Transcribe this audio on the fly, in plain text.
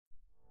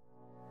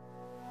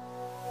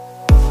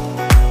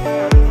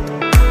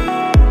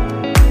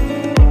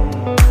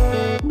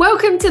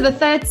Welcome to the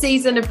third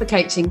season of the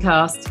Coaching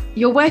Cast,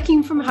 your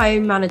working from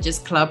home managers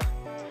club.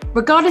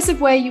 Regardless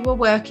of where you are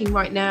working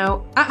right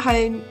now, at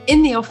home,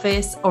 in the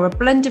office, or a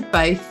blend of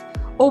both,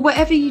 or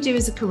whatever you do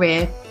as a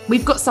career,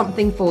 we've got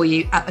something for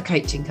you at the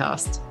Coaching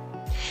Cast.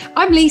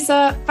 I'm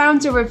Lisa,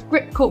 founder of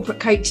Grip Corporate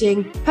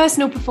Coaching,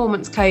 personal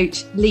performance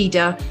coach,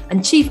 leader,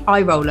 and chief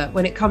eye roller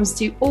when it comes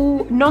to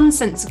all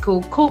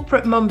nonsensical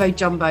corporate mumbo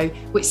jumbo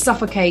which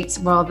suffocates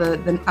rather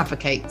than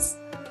advocates.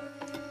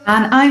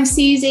 And I'm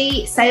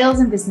Susie, sales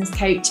and business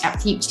coach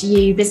at Future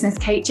You Business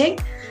Coaching,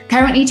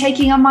 currently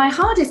taking on my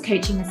hardest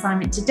coaching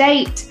assignment to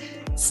date,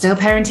 still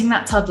parenting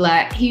that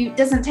toddler who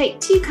doesn't take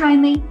too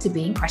kindly to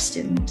being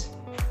questioned.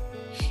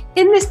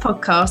 In this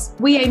podcast,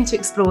 we aim to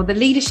explore the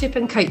leadership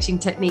and coaching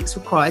techniques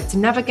required to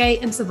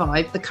navigate and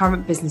survive the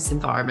current business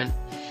environment,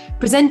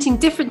 presenting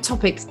different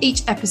topics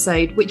each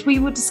episode, which we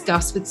will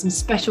discuss with some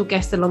special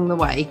guests along the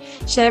way,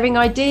 sharing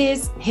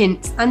ideas,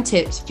 hints, and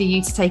tips for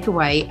you to take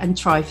away and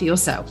try for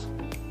yourself.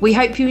 We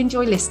hope you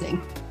enjoy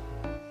listening.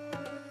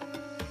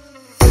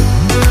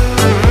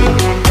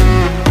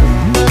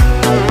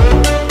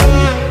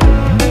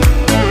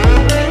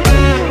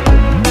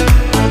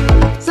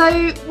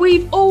 So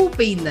we've all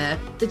been there,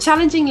 the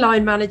challenging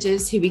line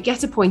managers who we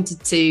get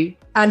appointed to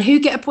and who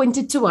get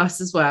appointed to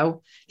us as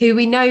well, who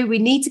we know we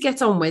need to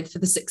get on with for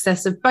the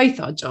success of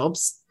both our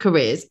jobs,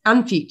 careers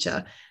and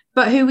future,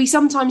 but who we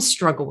sometimes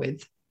struggle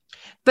with.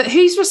 But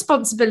whose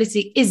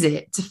responsibility is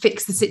it to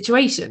fix the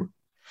situation?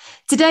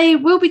 Today,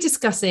 we'll be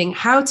discussing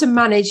how to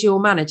manage your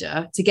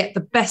manager to get the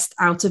best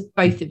out of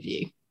both of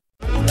you.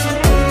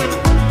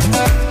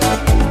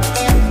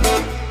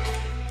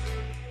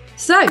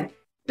 So,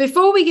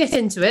 before we get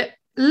into it,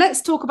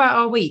 let's talk about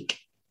our week.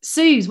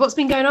 Suze, what's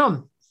been going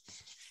on?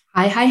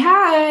 Hi.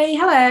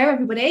 Hello,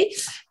 everybody.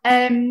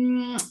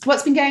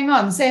 What's been going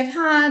on? So I've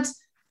had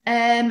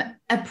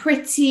a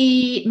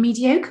pretty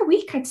mediocre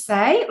week, I'd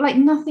say. Like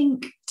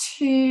nothing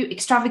too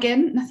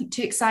extravagant, nothing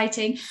too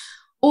exciting.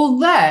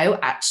 Although,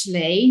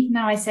 actually,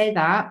 now I say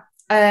that,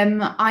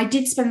 I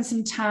did spend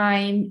some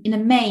time in a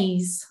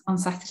maze on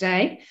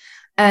Saturday.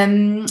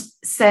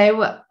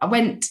 So I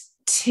went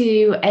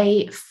to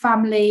a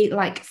family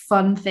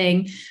fun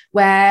thing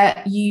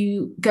where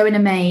you go in a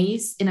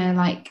maze in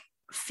a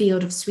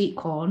field of sweet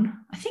corn.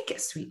 I think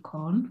it's sweet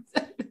corn.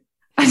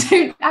 I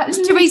don't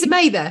actually. Theresa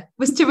May there?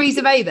 Was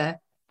Theresa May there?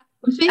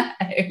 Was she? No.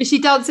 Is she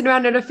dancing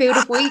around in a field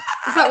of wheat?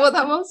 Is that what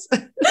that was? A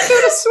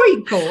field of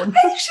sweet corn.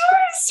 I'm sure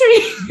it's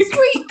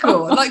Sweet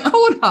corn, like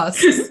corn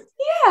husks.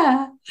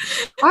 Yeah. I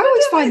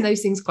always find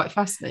those things quite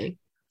fascinating.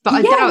 But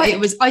I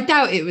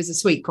doubt it was a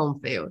sweet corn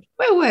field.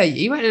 Where were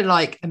you? You went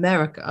to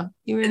America.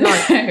 You were in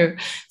No.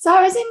 So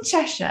I was in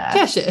Cheshire.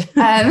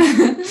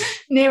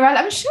 Near,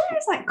 I'm sure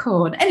it was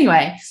corn.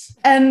 Anyway,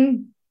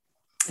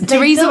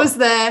 Teresa was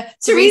there.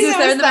 Teresa's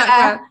there in the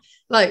background.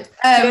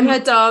 Doing her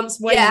dance,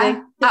 waving.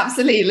 Yeah,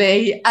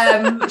 absolutely.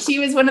 She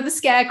was one of the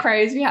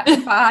scarecrows we had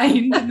to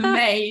find in the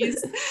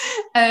maze.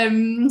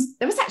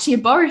 There was actually a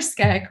Boris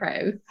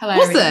scarecrow.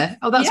 Hilarious. Was there?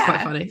 Oh, that's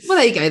quite funny. Well,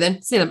 there you go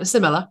then.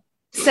 Similar.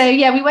 So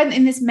yeah, we went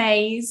in this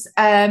maze,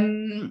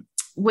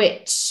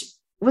 which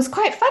was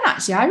quite fun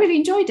actually. I really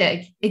enjoyed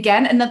it.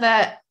 Again,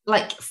 another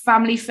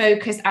family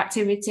focused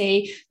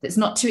activity that's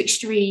not too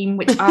extreme,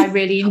 which I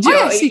really enjoy.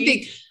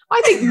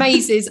 I think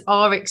mazes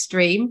are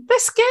extreme. They're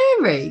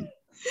scary.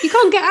 You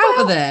can't get out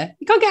of there.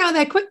 You can't get out of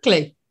there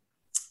quickly.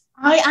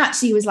 I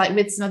actually was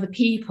with some other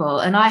people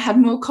and I had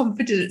more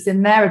confidence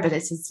in their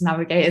abilities to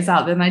navigate us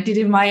out than I did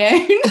in my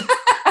own.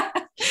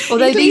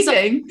 Although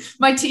including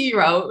my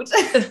 2-year-old.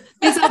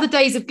 These are the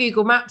days of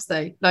Google Maps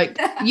though.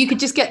 You could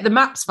just get the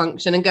maps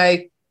function and go,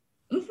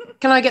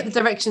 can I get the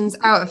directions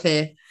out of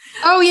here?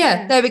 Oh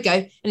yeah. There we go.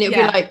 And it'll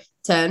be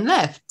turn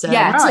left, turn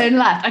right. Turn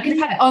left. I could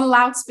have had it on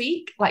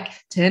loudspeak,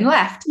 turn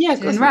left,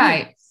 turn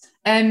right.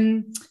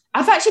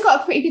 I've actually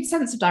got a pretty good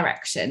sense of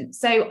direction.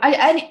 So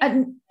at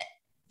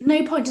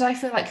no point did I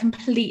feel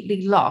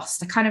completely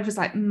lost. I kind of was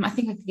I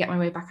think I could get my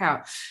way back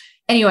out.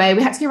 Anyway,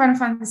 we had to go around and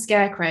find the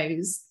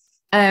scarecrows.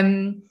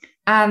 And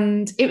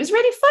it was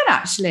really fun,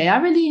 actually. I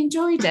really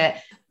enjoyed it.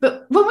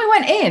 But when we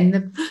went in,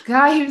 the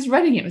guy who was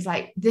running it was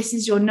this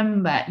is your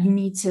number. You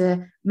need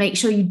to make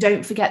sure you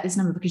don't forget this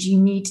number because you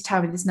need to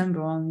tell me this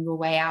number on your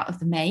way out of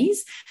the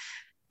maze.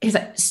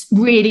 He's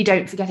really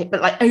don't forget it,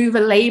 but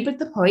over-labored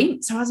the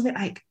point. So I was a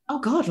bit oh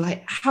God,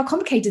 how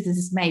complicated is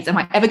this maze? Am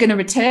I ever going to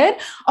return?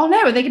 Oh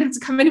no, are they going to have to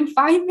come in and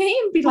find me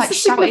and be What's the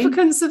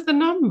significance of the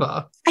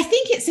number? I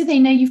think it's so they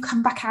know you've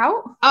come back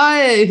out.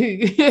 Oh.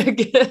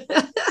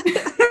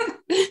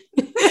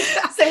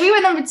 So we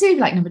were number two,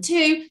 hello, number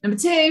two.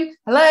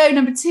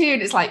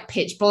 And it's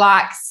pitch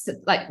black,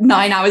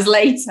 9 hours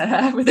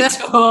later with a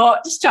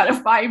torch trying to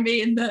find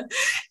me in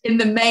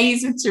the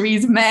maze with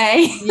Theresa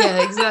May.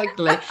 Yeah,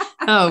 exactly.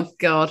 Oh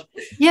God.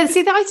 Yeah,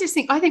 see,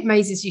 I think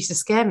mazes used to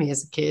scare me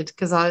as a kid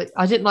because I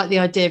didn't like the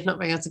idea of not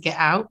being able to get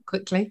out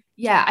quickly.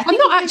 Yeah, I'm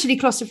not actually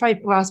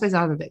claustrophobic. Well, I suppose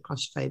I'm a bit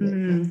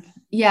claustrophobic.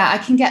 Yeah, I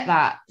can get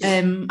that.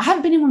 I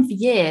haven't been in one for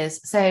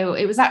years, so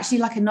it was actually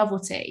like a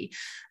novelty.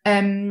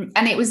 And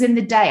it was in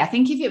the day. I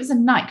think if it was a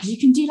night, because you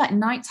can do like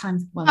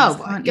nighttime ones. Oh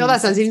my God,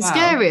 that sounds even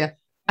scarier.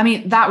 I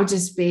mean, that would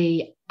just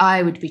be,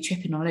 I would be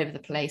tripping all over the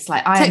place.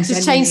 Like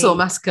Texas Chainsaw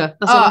Massacre.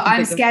 That's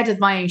I'm scared of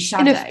my own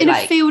shadow. In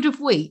a field of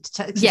wheat,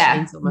 Texas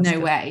Chainsaw Massacre.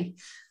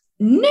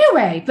 No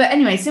way. But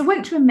anyway, so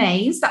went to a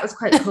maze. That was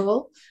quite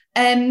cool.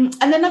 And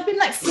then I've been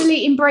like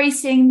fully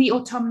embracing the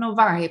autumnal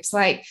vibes.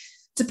 Like,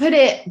 to put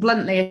it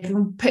bluntly, I've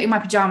been putting my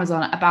pajamas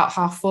on at about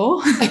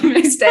 4:30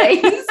 most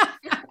days.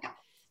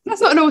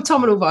 That's not an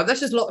autumnal vibe.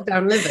 That's just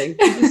lockdown living.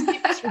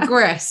 You just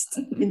regressed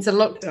into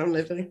lockdown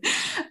living.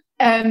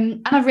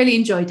 And I've really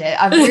enjoyed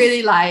it. I've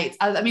really liked,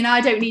 I mean,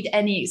 I don't need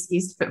any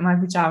excuse to put my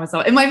pajamas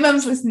on. And my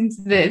mum's listening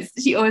to this.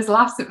 She always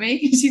laughs at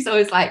me. She's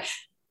always like,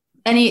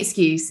 any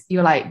excuse,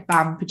 you're like,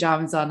 bam,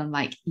 pajamas on. I'm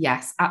like,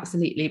 yes,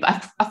 absolutely.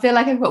 But I feel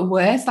like I've got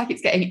worse. Like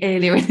it's getting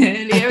earlier and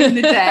earlier in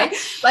the day.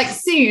 Like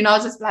soon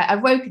I'll just be like,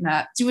 I've woken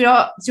up. Do you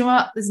know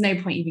what? There's no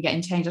point even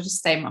getting changed. I'll just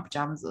stay in my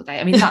pajamas all day.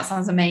 I mean, that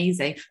sounds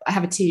amazing. I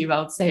have a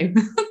 2-year-old, so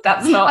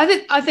that's not.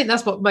 I think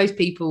that's what most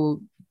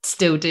people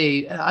still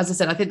do. As I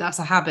said, I think that's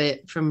a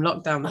habit from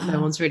lockdown that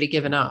no one's really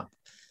given up.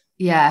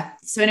 Yeah.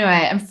 So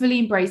anyway, I'm fully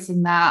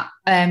embracing that.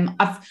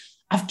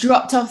 I've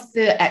dropped off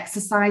the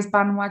exercise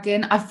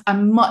bandwagon.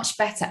 I'm much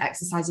better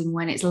exercising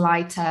when it's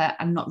lighter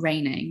and not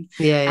raining.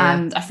 Yeah.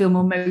 And I feel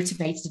more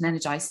motivated and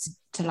energized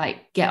to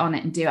like get on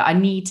it and do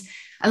it.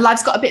 And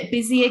life's got a bit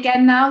busy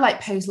again now, like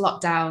post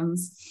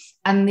lockdowns,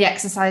 and the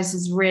exercise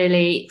has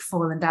really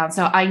fallen down.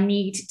 So I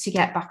need to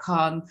get back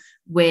on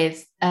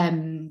with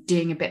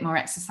doing a bit more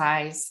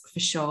exercise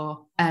for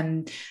sure.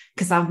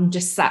 Because I'm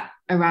just sat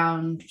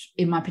around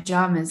in my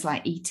pajamas,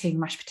 like eating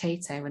mashed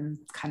potato and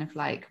kind of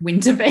like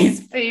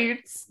winter-based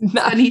foods.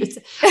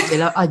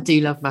 I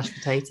do love mashed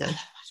potato.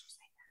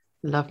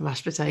 Love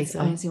mashed potato. It's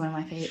honestly one of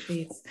my favorite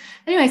foods.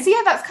 Anyway, so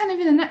yeah, that's kind of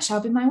in a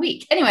nutshell been my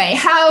week. Anyway,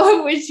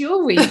 how was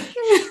your week?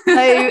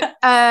 So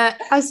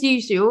as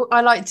usual,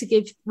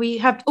 we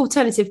have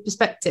alternative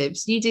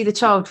perspectives. You do the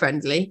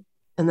child-friendly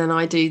and then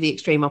I do the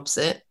extreme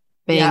opposite,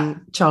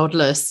 being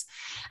childless.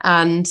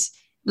 And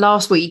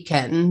last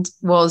weekend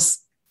was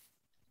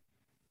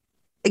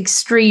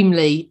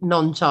extremely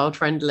non-child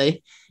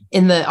friendly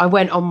in that I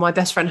went on my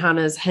best friend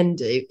Hannah's hen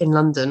do in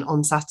London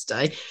on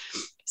Saturday.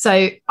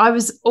 So I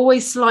was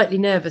always slightly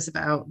nervous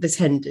about this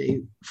hen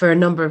do for a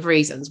number of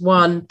reasons.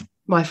 One,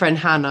 my friend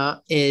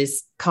Hannah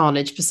is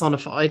carnage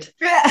personified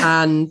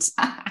and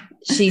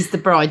she's the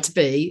bride to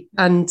be,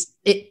 and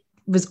it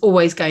was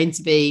always going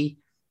to be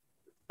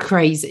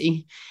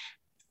crazy.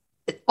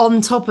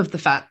 On top of the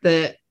fact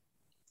that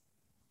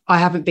I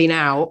haven't been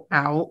out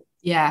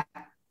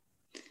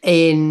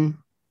in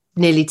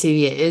nearly 2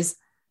 years,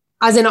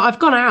 as in I've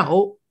gone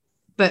out,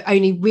 but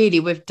only really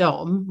with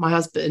Dom, my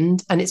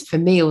husband, and it's for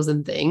meals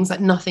and things,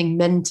 like nothing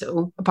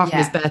mental apart from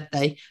his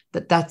birthday.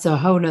 But that's a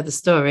whole nother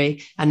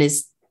story and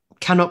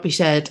cannot be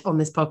shared on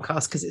this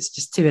podcast because it's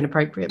just too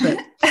inappropriate. But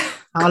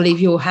I'll leave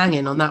you all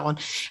hanging on that one.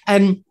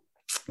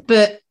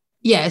 But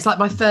yeah, it's like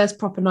my first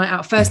proper night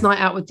out, first night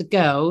out with the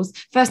girls,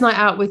 first night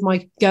out with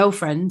my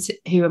girlfriends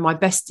who are my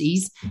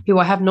besties, who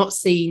I have not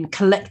seen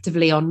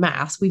collectively en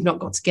masse. We've not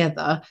got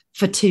together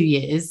for 2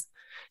 years.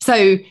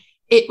 So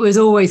it was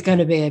always going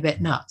to be a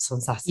bit nuts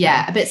on Saturday.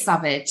 Yeah, a bit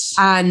savage.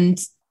 And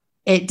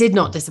it did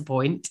not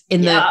disappoint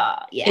in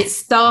that it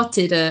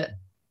started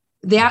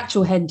the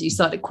actual hen do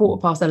started at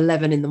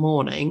 11:15 in the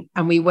morning,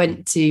 and we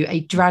went to a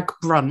drag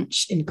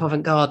brunch in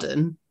Covent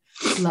Garden.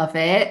 Love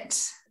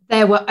it.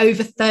 There were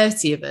over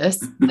 30 of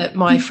us that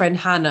my friend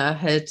Hannah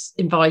had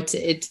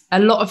invited, a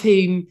lot of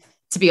whom,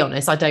 to be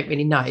honest, I don't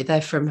really know.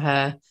 They're from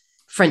her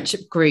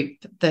friendship group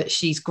that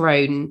she's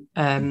grown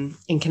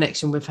in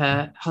connection with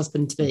her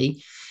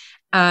husband-to-be.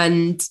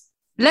 And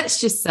let's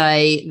just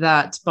say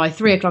that by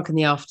 3:00 in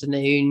the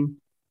afternoon,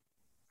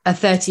 a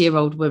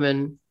 30-year-old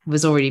woman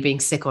was already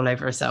being sick all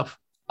over herself.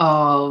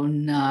 Oh,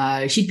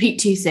 no. She'd peaked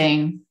too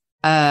soon.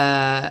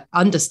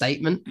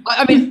 Understatement.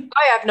 I mean,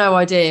 I have no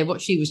idea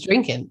what she was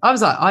drinking. I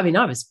was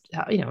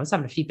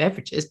having a few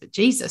beverages, but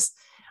Jesus,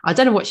 I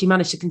don't know what she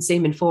managed to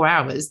consume in 4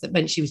 hours that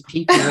meant she was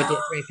puking already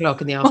at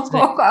 3:00 in the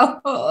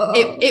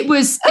afternoon. It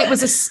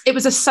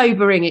was a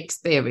sobering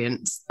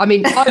experience. I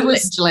mean,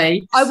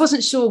 I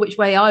wasn't sure which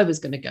way I was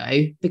going to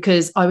go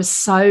because I was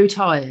so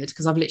tired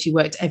because I've literally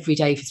worked every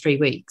day for 3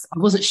 weeks. I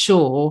wasn't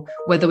sure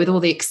whether with all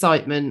the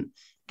excitement,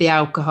 the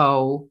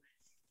alcohol,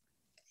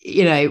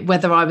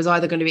 whether I was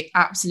either going to be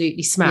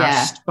absolutely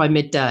smashed by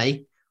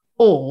midday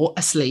or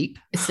asleep.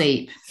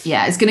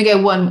 Yeah, it was going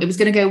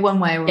to go one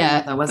way or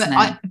another, wasn't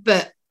it?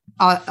 But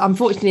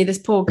unfortunately, this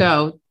poor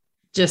girl,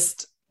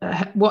 just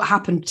what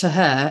happened to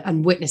her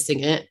and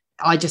witnessing it,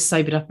 I just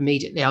sobered up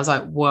immediately. I was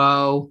like,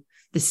 whoa,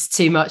 this is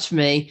too much for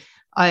me.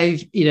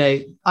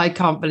 I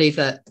can't believe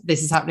that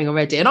this is happening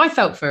already. And I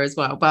felt for her as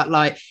well, but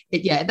like,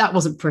 that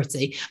wasn't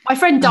pretty. My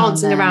friend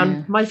dancing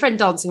around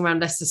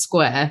Leicester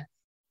Square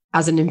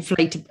as in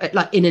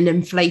an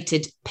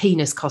inflated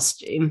penis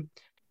costume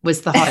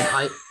was the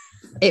highlight.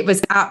 It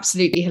was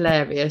absolutely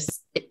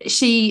hilarious.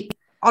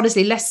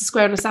 Honestly, Leicester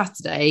Square on a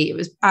Saturday, it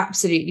was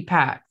absolutely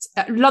packed.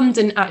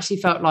 London actually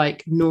felt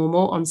like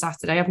normal on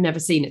Saturday. I've never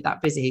seen it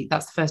that busy.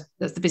 That's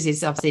the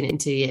busiest I've seen it in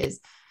 2 years.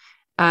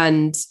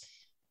 And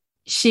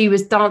she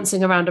was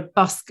dancing around a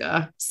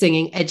busker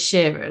singing Ed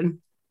Sheeran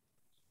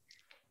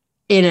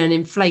in an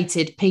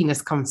inflated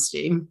penis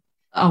costume.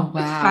 Oh, wow.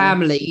 With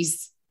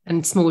families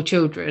and small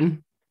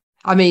children.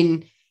 I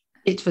mean,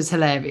 it was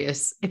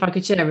hilarious. If I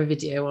could share a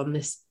video on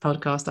this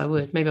podcast, I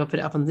would. Maybe I'll put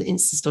it up on the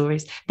Insta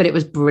stories. But it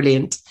was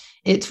brilliant.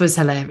 It was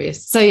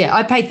hilarious. So yeah,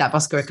 I paid that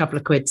busker a couple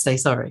of quid to say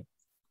sorry.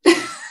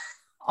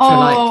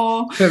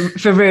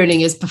 for ruining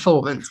his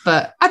performance.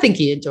 But I think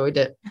he enjoyed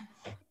it.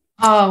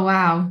 Oh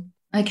wow.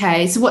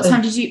 Okay. So what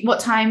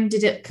time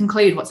did it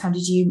conclude? What time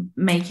did you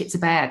make it to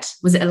bed?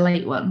 Was it a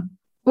late one?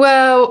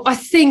 Well, I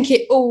think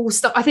it all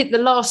stopped. I think the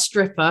last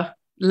stripper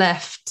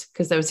left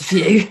because there was a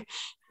few.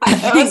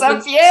 There was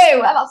a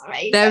few. That's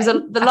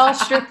amazing. The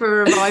last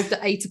stripper arrived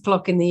at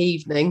 8:00 in the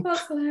evening.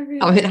 That's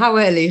hilarious. I mean, how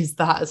early is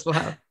that as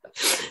well?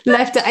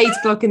 Left at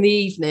 8:00 in the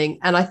evening,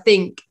 and I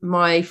think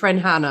my friend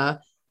Hannah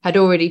had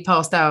already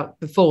passed out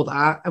before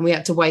that, and we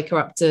had to wake her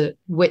up to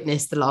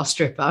witness the last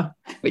stripper,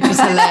 which was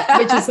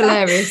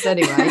hilarious.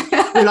 Anyway,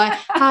 we're like,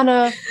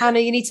 Hannah,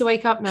 you need to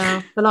wake up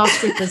now. The last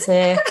stripper's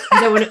here.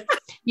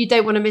 You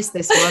don't want to miss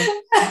this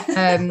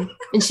one.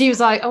 And she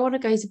was like, I want to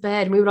go to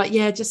bed. And we were like,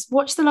 yeah, just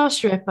watch the last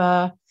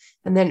stripper.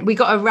 And then we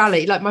got a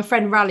rally, like my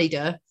friend rallied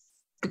her,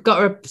 got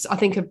her, I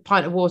think, a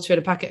pint of water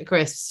and a packet of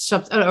crisps,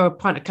 or a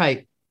pint of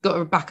Coke, got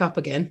her back up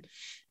again.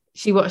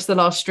 She watched the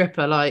last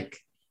stripper,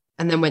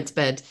 and then went to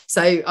bed.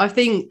 So I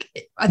think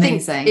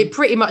it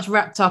pretty much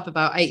wrapped up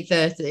about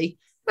 8:30.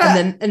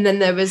 And then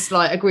there was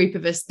like a group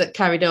of us that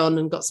carried on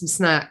and got some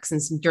snacks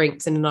and some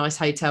drinks in a nice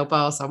hotel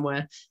bar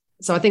somewhere.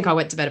 So I think I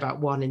went to bed about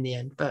 1 in the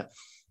end. But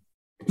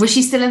was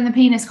she still in the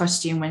penis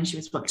costume when she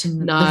was watching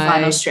the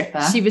final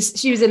stripper? She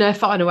was in her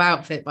final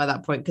outfit by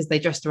that point because they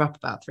dressed her up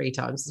about 3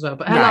 times as well.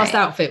 But her last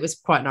outfit was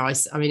quite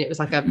nice. I mean, it was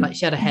like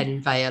she had a hen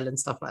veil and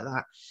stuff like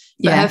that.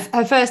 But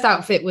her first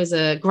outfit was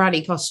a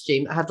granny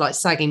costume that had like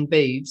sagging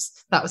boobs.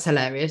 That was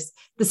hilarious.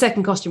 The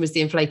second costume was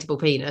the inflatable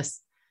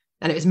penis.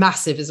 And it was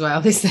massive as well,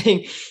 this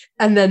thing.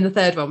 And then the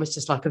third one was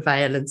just like a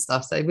veil and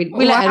stuff. So we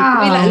let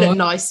her look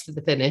nice for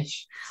the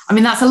finish. I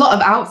mean, that's a lot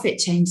of outfit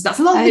changes. That's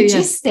a lot of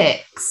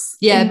logistics.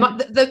 Yeah,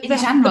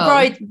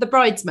 the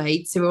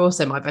bridesmaids, who are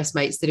also my best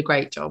mates, did a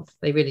great job.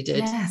 They really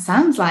did. Yeah,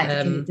 sounds like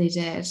they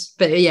did.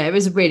 But yeah, it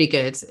was really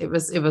good. It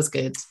was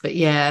good. But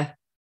yeah.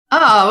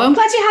 Oh, I'm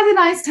glad you had a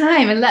nice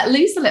time and let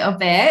loose a little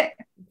bit.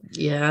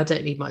 Yeah, I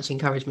don't need much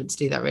encouragement to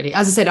do that, really.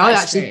 As I said, I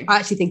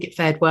actually think it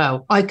fared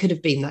well. I could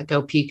have been that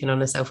girl puking on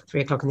herself at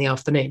 3:00 in the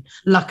afternoon.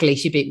 Luckily,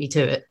 she beat me to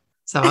it.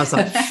 So I was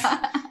like,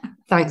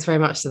 thanks very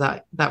much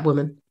to that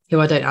woman, who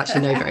I don't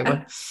actually know very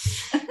well.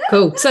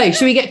 Cool. So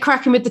should we get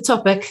cracking with the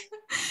topic?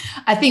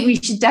 I think we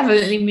should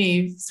definitely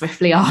move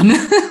swiftly on.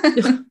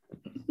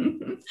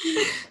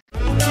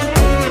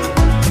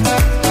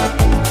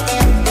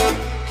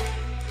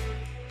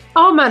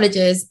 Our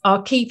managers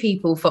are key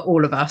people for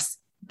all of us.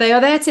 They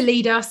are there to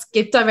lead us,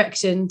 give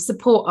direction,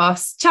 support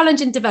us,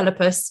 challenge and develop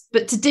us.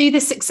 But to do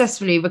this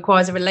successfully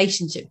requires a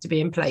relationship to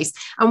be in place.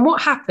 And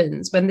what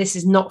happens when this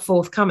is not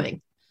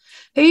forthcoming?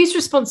 Whose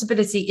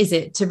responsibility is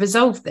it to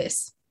resolve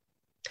this?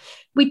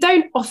 We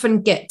don't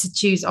often get to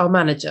choose our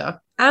manager,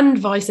 and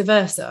vice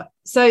versa.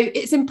 So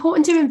it's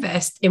important to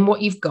invest in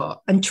what you've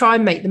got and try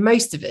and make the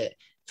most of it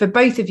for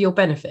both of your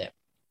benefit.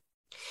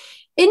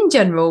 In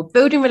general,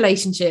 building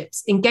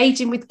relationships,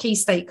 engaging with key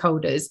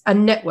stakeholders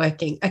and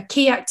networking are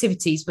key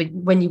activities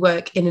when you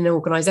work in an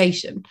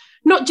organisation,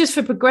 not just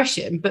for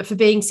progression, but for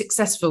being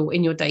successful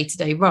in your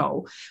day-to-day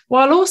role,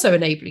 while also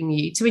enabling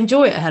you to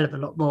enjoy it a hell of a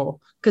lot more,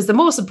 because the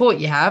more support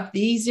you have,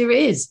 the easier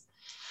it is.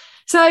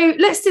 So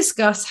let's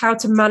discuss how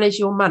to manage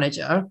your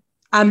manager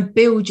and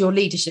build your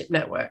leadership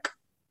network.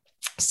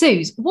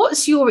 Suze,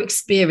 what's your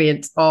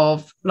experience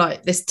of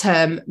this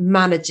term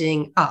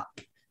managing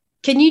up?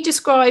 Can you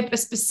describe a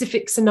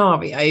specific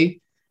scenario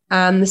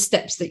and the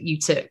steps that you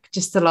took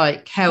just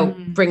to help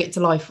bring it to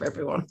life for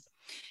everyone?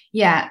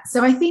 Yeah.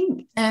 So I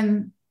think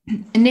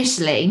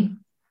initially,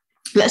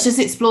 let's just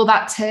explore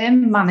that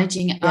term,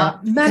 managing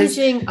up.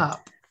 Managing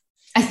up.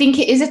 I think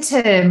it is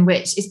a term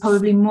which is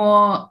probably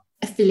more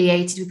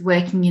affiliated with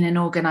working in an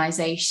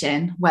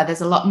organisation where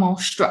there's a lot more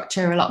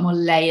structure, a lot more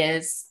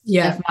layers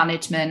of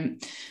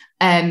management,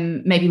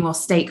 maybe more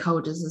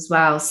stakeholders as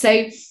well.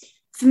 So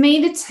for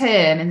me, the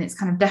term and its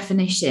kind of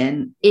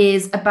definition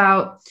is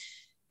about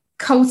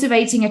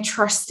cultivating a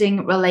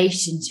trusting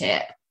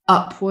relationship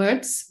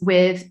upwards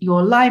with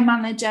your line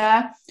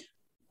manager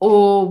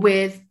or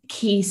with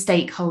key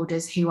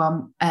stakeholders who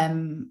are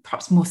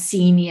perhaps more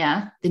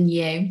senior than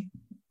you.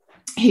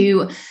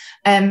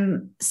 So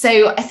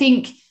I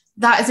think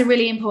that is a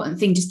really important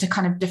thing just to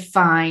kind of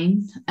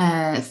define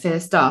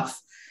first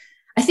off.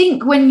 I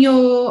think when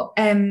you're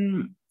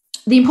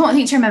the important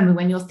thing to remember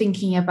when you're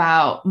thinking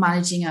about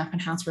managing up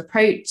and how to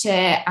approach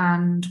it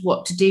and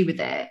what to do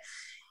with it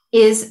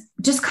is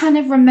just kind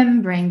of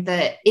remembering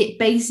that it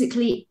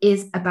basically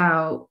is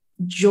about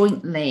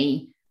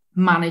jointly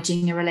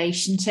managing a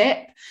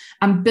relationship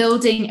and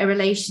building a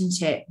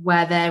relationship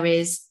where there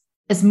is,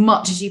 as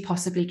much as you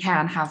possibly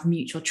can, have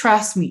mutual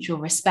trust, mutual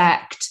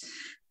respect.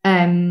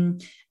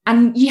 And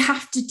you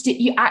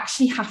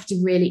actually have to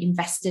really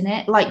invest in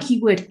it like you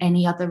would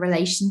any other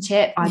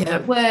relationship, either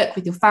at work,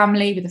 with your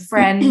family, with a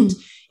friend,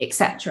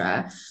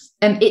 etc.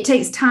 It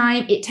takes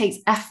time, it takes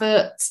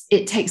effort,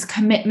 it takes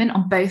commitment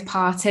on both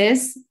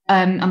parties.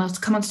 And I'll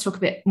come on to talk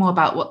a bit more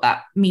about what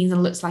that means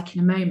and looks like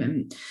in a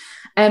moment.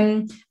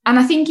 And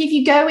I think if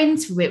you go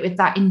into it with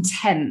that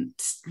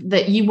intent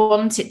that you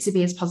want it to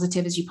be as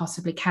positive as you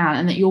possibly can,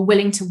 and that you're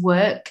willing to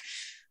work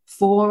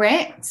for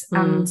it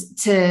and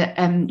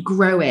to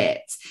grow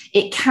it,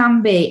 it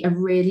can be a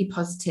really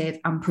positive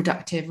and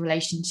productive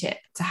relationship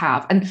to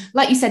have. And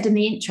like you said in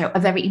the intro, a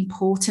very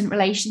important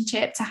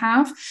relationship to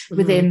have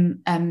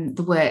within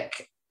the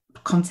work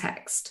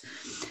context.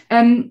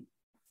 And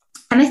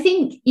I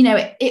think, you know,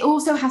 it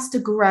also has to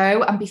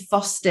grow and be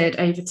fostered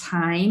over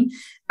time.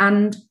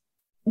 And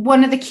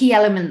one of the key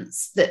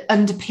elements that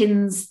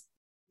underpins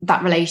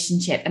that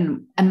relationship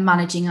and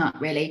managing up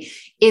really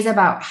is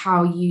about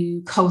how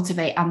you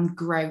cultivate and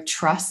grow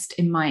trust,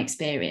 in my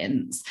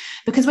experience.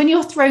 Because when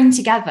you're thrown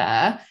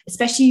together,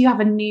 especially you have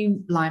a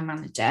new line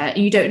manager and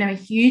you don't know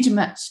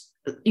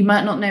you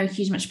might not know a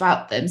huge much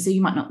about them, so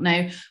you might not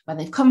know where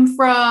they've come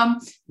from,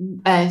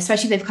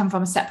 especially if they've come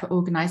from a separate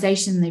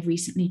organization, they've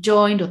recently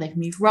joined or they've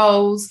moved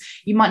roles.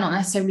 You might not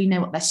necessarily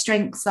know what their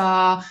strengths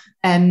are,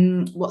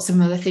 what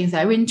some of the things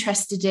they're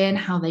interested in,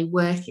 how they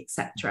work,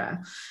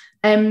 etc.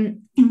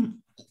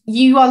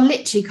 You are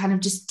literally kind of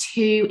just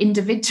two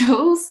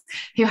individuals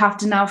who have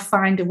to now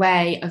find a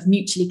way of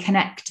mutually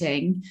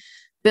connecting,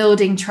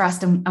 building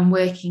trust and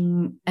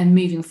working and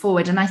moving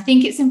forward. And I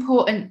think it's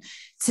important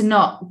to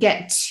not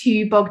get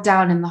too bogged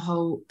down in the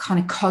whole kind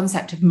of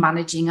concept of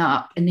managing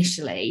up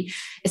initially,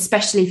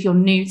 especially if you're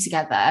new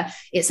together.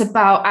 It's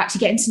about actually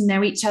getting to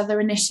know each other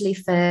initially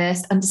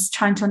first and just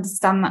trying to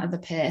understand that other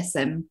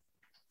person.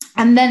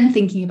 And then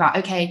thinking about,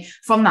 okay,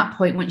 from that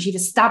point, once you've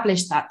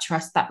established that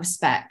trust, that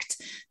respect,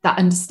 that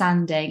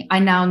understanding, I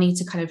now need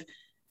to kind of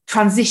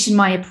transition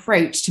my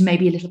approach to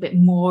maybe a little bit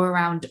more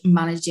around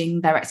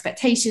managing their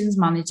expectations,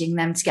 managing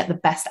them to get the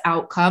best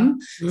outcome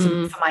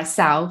for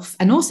myself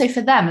and also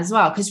for them as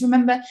well. Because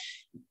remember,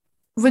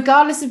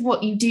 regardless of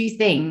what you do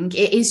think,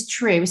 it is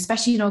true,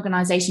 especially in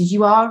organizations,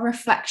 you are a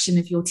reflection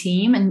of your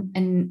team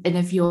and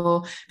of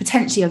your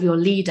potentially of your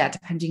leader,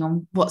 depending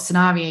on what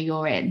scenario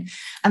you're in.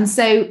 And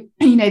so,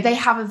 you know, they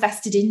have a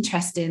vested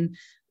interest in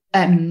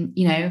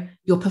you know,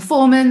 your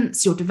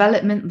performance, your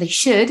development. They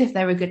should, if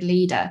they're a good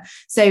leader.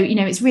 So, you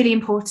know, it's really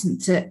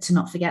important to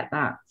not forget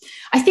that.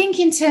 I think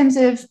in terms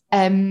of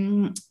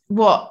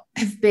what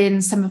have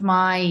been some of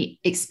my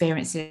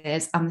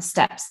experiences and the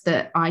steps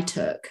that I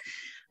took,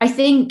 I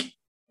think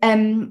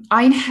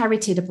I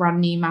inherited a brand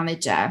new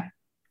manager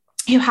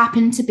who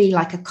happened to be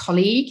like a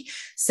colleague.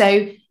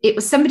 So it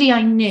was somebody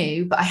I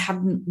knew, but I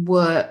hadn't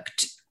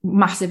worked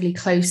massively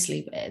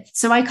closely with.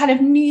 So I kind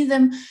of knew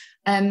them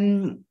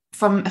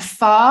from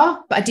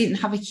afar, but I didn't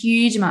have a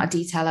huge amount of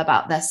detail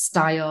about their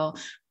style,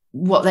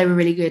 what they were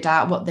really good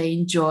at, what they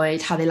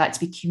enjoyed, how they like to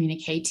be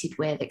communicated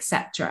with,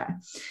 etc.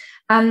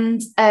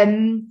 And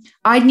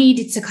I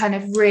needed to kind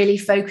of really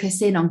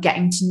focus in on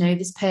getting to know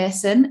this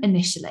person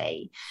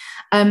initially.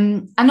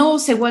 And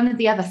also one of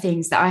the other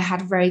things that I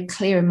had very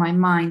clear in my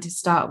mind to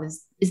start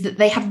with is that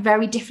they had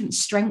very different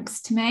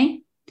strengths to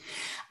me.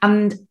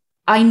 And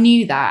I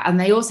knew that. And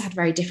they also had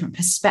very different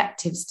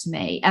perspectives to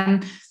me.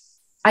 And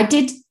I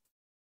did,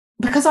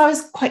 because I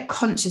was quite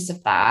conscious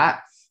of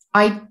that,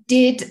 I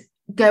did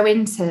go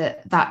into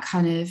that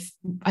kind of,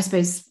 I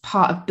suppose,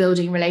 part of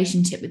building a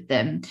relationship with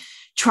them,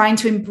 trying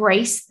to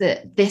embrace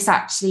that this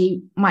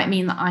actually might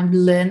mean that I'm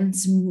learning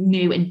some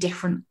new and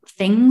different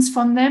things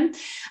from them.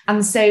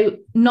 And so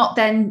not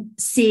then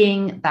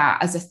seeing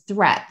that as a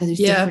threat, those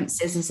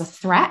differences as a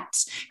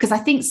threat. Because I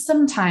think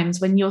sometimes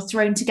when you're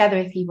thrown together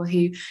with people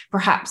who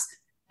perhaps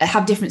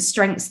have different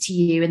strengths to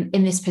you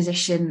in this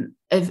position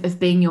of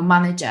being your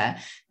manager,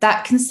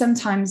 that can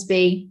sometimes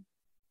be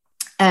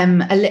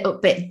a little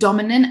bit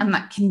dominant, and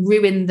that can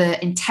ruin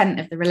the intent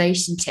of the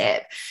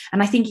relationship.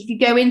 And I think if you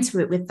go into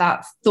it with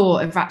that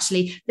thought of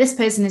actually, this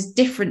person is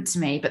different to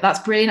me, but that's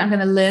brilliant, I'm going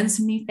to learn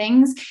some new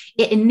things,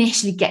 it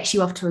initially gets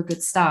you off to a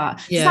good start.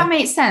 Does that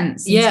make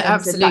sense? Yeah,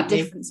 absolutely. That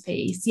difference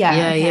piece.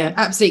 Yeah,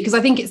 absolutely. Because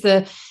I think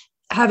it's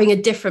having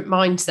a different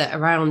mindset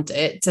around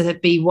it to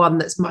be one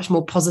that's much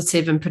more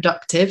positive and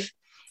productive,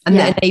 and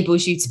that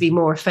enables you to be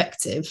more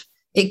effective.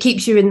 It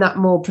keeps you in that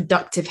more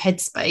productive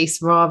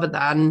headspace rather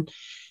than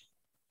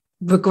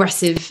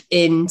regressive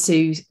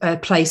into a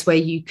place where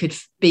you could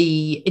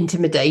be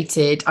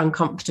intimidated,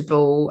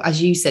 uncomfortable,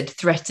 as you said,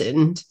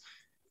 threatened.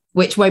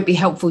 which won't be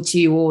helpful to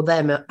you or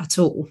them at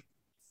all.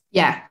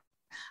 Yeah,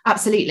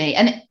 absolutely.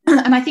 And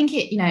I think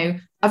it,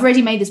 I've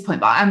already made this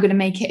point, but I'm going to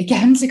make it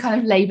again to kind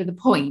of labor the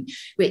point,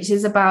 which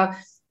is about,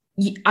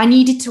 I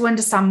needed to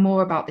understand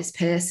more about this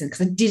person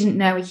because I didn't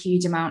know a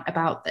huge amount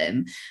about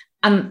them.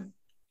 And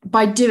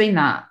by doing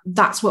that,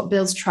 that's what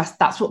builds trust.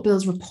 That's what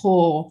builds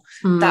rapport.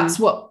 That's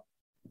what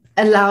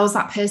allows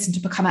that person to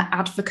become an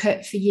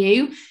advocate for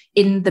you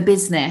in the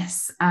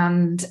business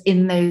and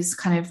in those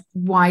kind of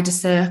wider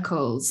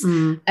circles,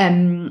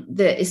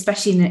 that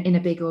especially in a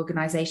big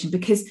organization,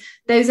 because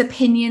those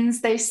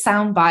opinions, those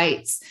sound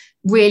bites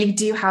really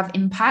do have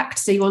impact.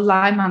 So your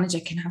line manager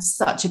can have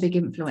such a big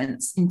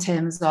influence in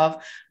terms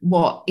of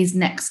what is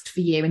next for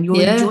you and your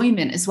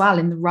enjoyment as well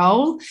in the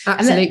role.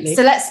 Absolutely.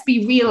 So let's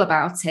be real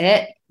about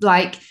it.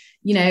 Like,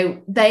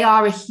 they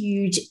are a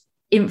huge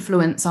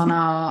influence on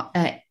our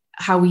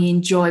how we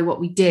enjoy what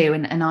we do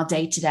and our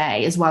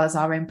day-to-day, as well as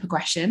our own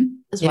progression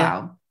as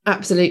well.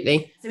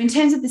 Absolutely. So in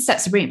terms of the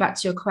steps, to bring it back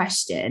to your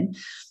question,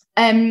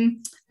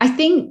 I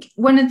think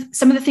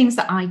some of the things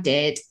that I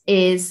did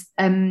is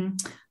I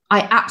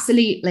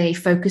absolutely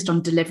focused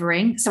on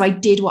delivering. So I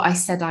did what I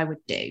said I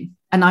would do.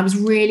 And I was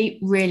really,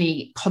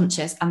 really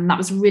conscious. And that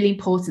was really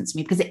important to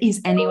me because it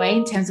is anyway,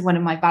 in terms of one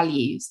of my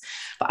values.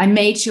 But I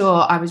made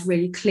sure I was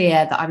really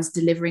clear that I was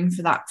delivering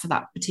for that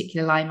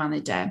particular line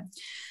manager.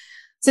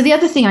 So the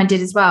other thing I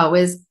did as well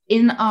was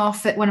in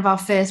one of our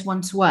first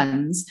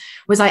one-to-ones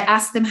was I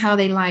asked them how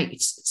they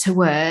liked to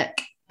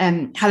work,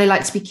 how they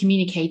liked to be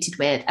communicated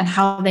with, and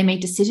how they made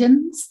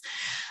decisions.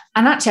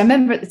 And actually, I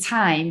remember at the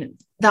time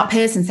that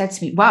person said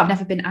to me, wow, I've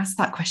never been asked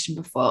that question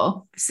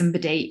before,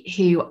 somebody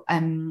who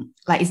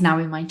is now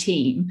in my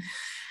team.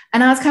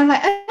 And I was kind of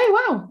like,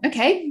 oh, wow,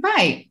 okay,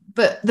 right.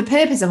 But the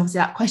purpose of obviously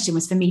that question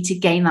was for me to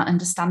gain that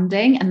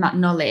understanding and that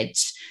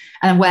knowledge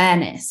and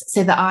awareness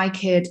so that I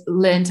could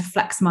learn to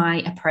flex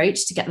my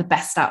approach to get the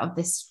best out of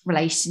this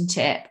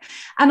relationship.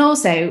 And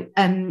also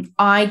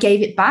I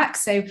gave it back.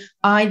 So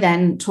I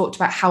then talked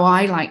about how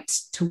I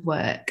liked to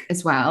work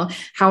as well,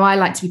 how I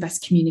like to be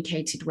best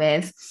communicated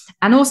with,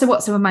 and also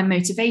what some of my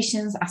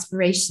motivations,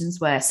 aspirations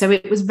were. So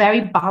it was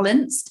very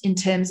balanced in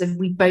terms of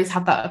we both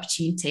had that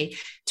opportunity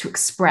to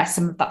express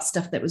some of that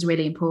stuff that was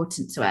really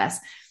important to us.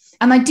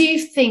 And I do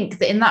think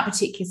that in that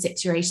particular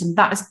situation,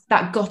 that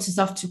got us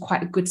off to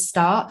quite a good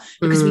start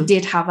because we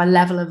did have a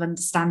level of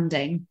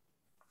understanding,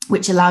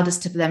 which allowed us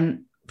to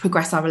then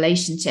progress our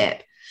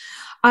relationship.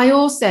 I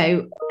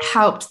also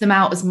helped them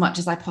out as much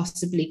as I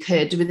possibly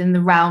could within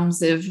the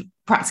realms of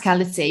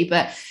practicality.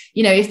 But,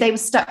 if they were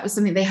stuck with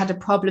something, they had a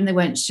problem, they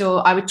weren't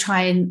sure, I would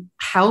try and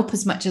help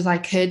as much as I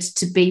could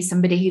to be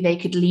somebody who they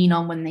could lean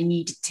on when they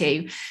needed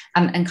to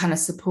and kind of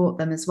support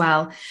them as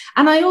well.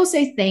 And I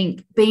also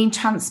think being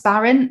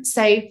transparent.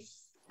 So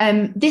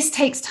this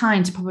takes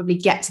time to probably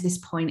get to this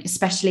point,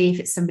 especially if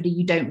it's somebody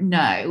you don't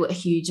know a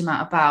huge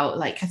amount about.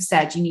 Like I've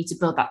said, you need to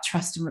build that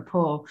trust and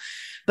rapport.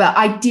 But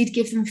I did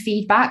give them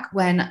feedback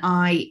when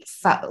I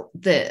felt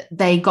that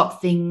they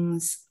got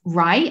things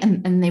right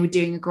and they were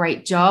doing a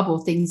great job,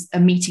 or a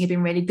meeting had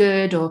been really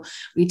good, or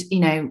we'd,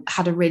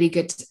 had a really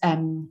good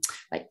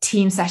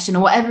team session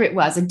or whatever it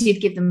was. I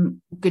did give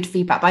them good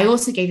feedback, but I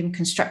also gave them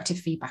constructive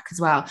feedback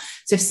as well.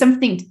 So if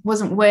something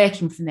wasn't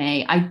working for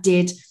me, I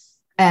did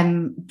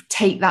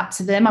take that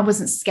to them. I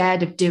wasn't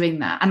scared of doing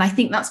that. And I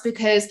think that's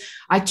because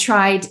I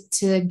tried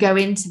to go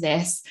into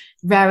this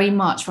very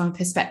much from a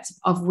perspective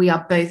of we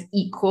are both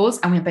equals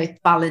and we're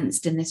both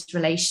balanced in this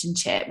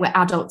relationship. We're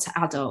adult to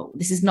adult.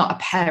 This is not a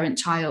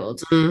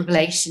parent-child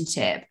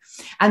relationship.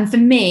 And for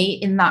me,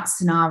 in that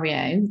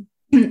scenario,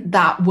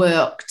 that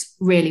worked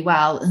really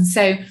well. And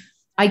so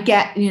I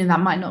get, that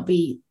might not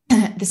be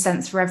the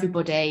sense for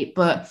everybody,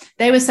 but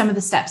they were some of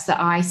the steps that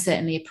I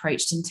certainly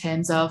approached in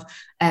terms of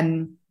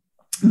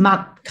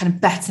kind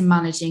of better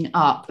managing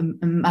up and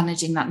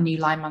managing that new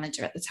line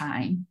manager at the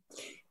time.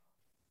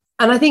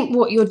 And I think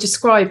what you're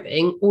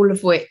describing, all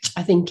of which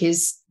I think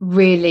is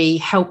really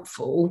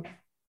helpful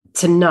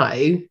to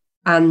know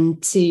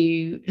and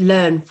to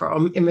learn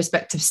from in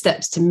respect of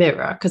steps to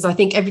mirror, because I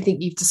think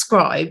everything you've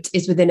described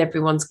is within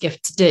everyone's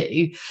gift to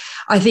do.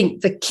 I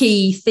think the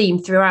key theme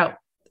throughout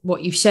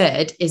what you've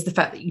shared is the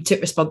fact that you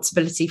took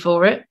responsibility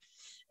for it.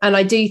 And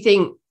I do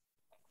think,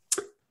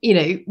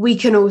 we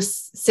can all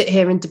sit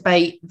here and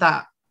debate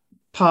that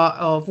part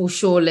of, well,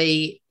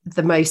 surely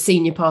the most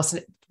senior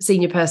person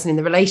in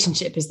the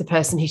relationship is the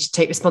person who should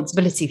take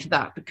responsibility for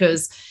that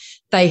because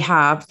they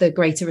have the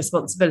greater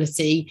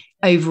responsibility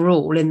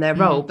overall in their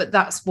role. But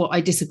that's what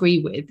I disagree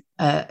with,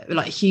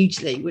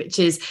 hugely, which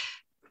is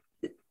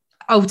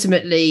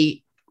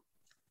ultimately,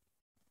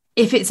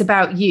 if it's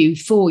about you,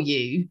 for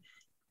you,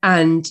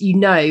 and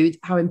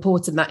how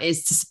important that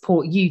is to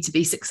support you to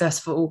be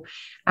successful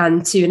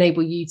and to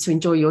enable you to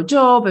enjoy your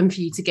job and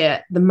for you to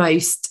get the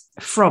most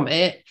from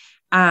it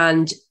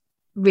and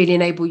really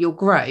enable your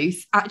growth,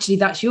 actually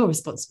that's your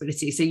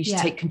responsibility. So you should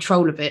take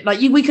control of it.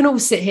 We can all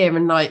sit here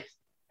and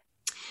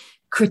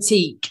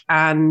critique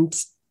and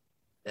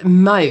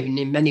moan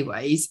in many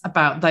ways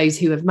about those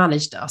who have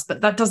managed us,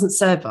 but that doesn't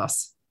serve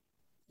us.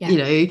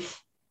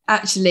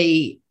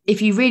 actually,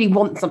 if you really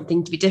want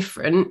something to be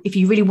different, if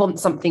you really want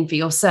something for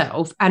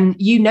yourself, and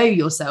you know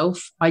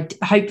yourself,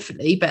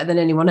 hopefully better than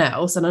anyone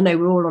else, and I know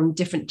we're all on a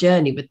different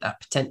journey with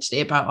that,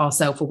 potentially, about our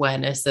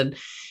self-awareness and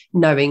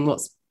knowing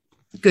what's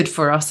good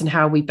for us and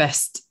how we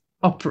best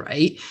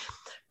operate.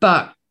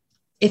 But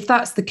if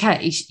that's the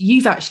case,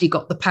 you've actually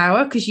got the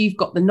power because you've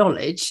got the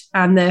knowledge,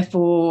 and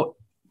therefore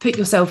put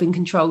yourself in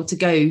control to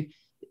go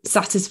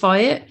satisfy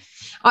it.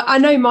 I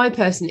know my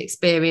personal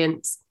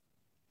experience,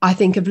 I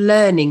think, of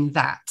learning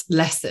that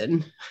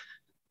lesson,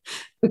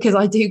 because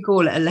I do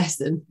call it a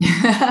lesson,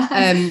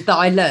 that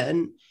I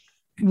learned,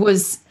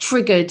 was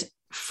triggered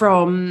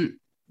from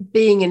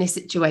being in a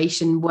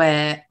situation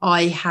where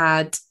I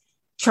had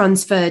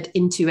transferred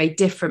into a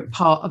different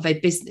part of a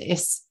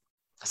business.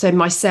 So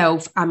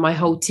myself and my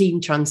whole team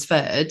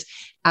transferred.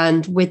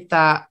 And with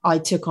that, I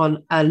took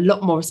on a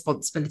lot more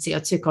responsibility. I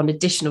took on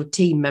additional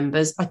team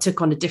members. I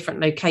took on a different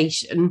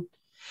location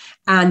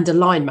and a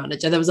line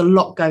manager. There was a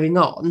lot going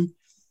on.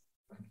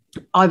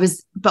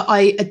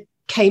 I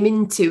came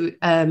into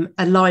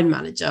a line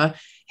manager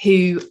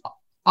who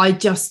I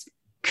just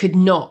could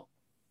not,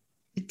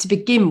 to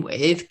begin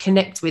with,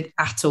 connect with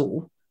at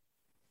all.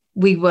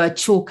 We were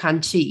chalk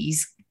and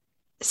cheese,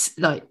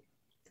 like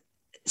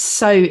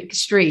so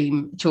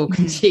extreme chalk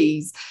and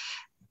cheese,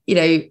 you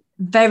know,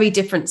 very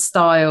different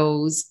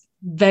styles,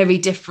 very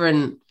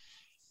different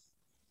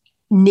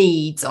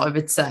needs, I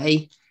would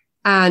say.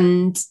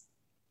 And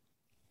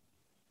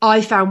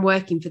I found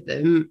working for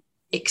them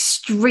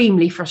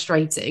extremely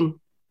frustrating,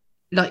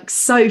 like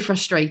so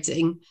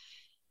frustrating,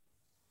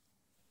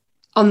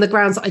 on the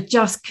grounds that I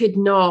just could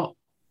not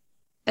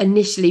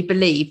initially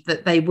believe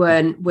that they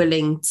weren't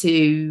willing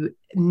to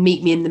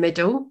meet me in the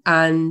middle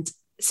and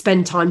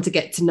spend time to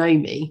get to know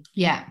me.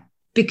 Yeah.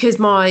 Because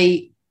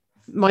my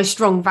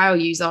strong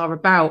values are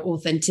about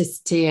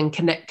authenticity and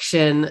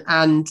connection,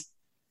 and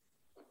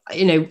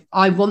you know,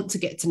 I want to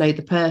get to know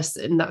the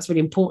person. That's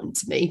really important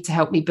to me, to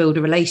help me build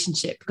a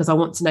relationship, because I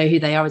want to know who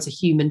they are as a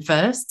human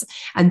first,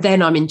 and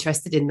then I'm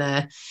interested in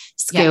their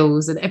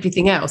skills and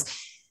everything else.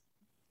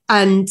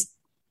 And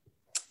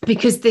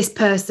because this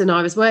person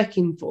I was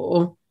working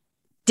for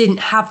didn't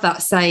have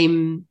that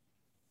same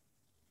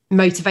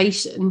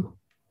motivation,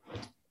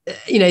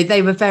 you know,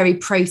 they were very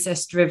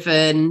process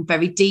driven,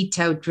 very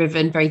detail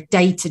driven, very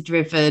data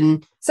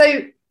driven.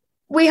 So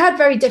we had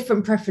very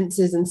different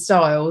preferences and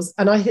styles.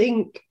 And I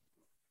think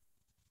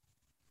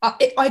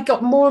I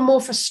got more and more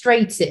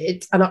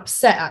frustrated and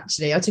upset,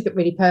 actually. I took it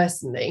really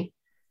personally,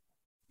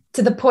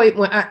 to the point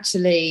where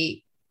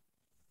actually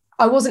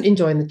I wasn't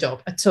enjoying the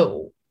job at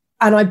all.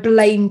 And I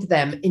blamed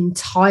them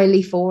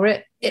entirely for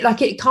it. It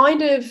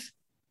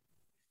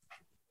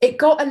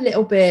got a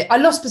little bit, I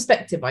lost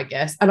perspective, I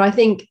guess. And I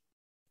think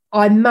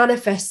I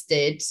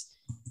manifested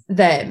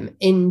them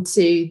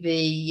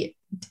into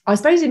I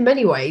suppose in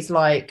many ways,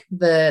 like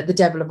the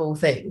devil of all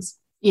things.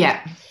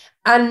 Yeah.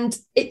 And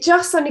it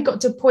just suddenly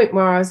got to a point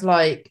where I was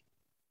like,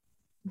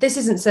 this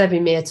isn't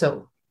serving me at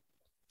all.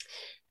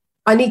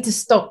 I need to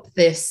stop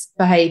this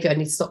behavior. I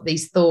need to stop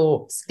these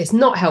thoughts. It's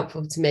not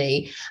helpful to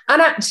me.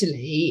 And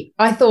actually,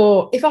 I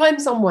thought, if I'm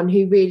someone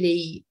who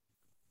really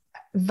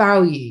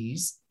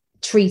values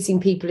treating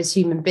people as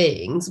human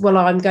beings, well,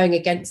 I'm going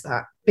against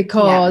that,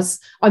 because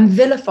I'm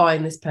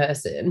vilifying this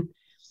person,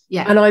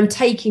 and I'm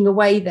taking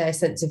away their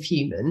sense of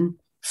human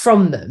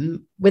from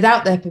them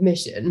without their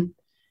permission,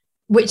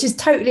 which is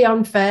totally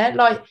unfair.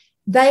 Like,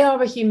 they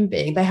are a human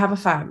being, they have a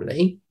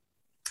family,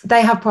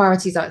 they have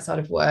priorities outside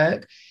of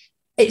work.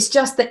 It's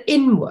just that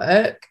in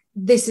work,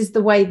 this is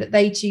the way that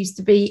they choose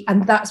to be,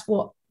 and that's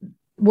what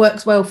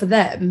works well for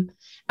them.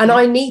 And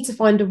I need to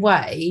find a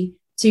way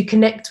to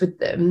connect with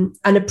them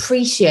and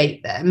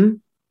appreciate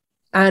them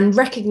and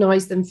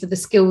recognize them for the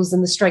skills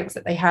and the strengths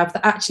that they have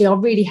that actually are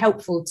really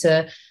helpful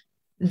to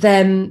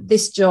them,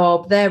 this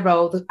job, their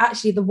role,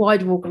 actually the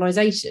wider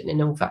organization,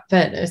 in all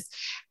fairness,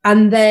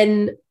 and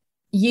then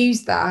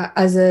use that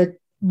as a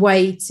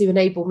way to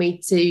enable me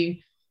to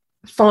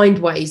find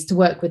ways to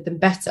work with them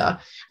better.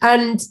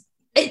 And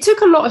it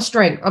took a lot of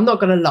strength, I'm not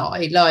going to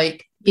lie,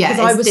 like, because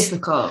I was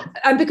difficult,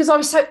 and because I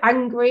was so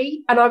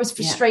angry and I was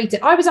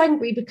frustrated. I was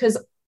angry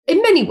because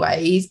in many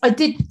ways I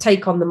did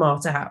take on the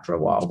martyr hat for a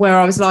while, where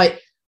I was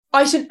like,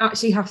 I shouldn't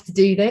actually have to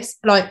do this.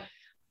 Like,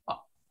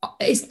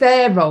 it's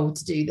their role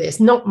to do this,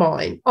 not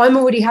mine. I'm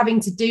already having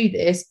to do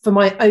this for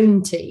my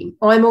own team.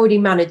 I'm already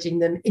managing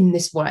them in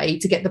this way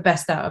to get the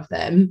best out of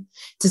them,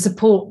 to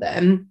support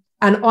them.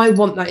 And I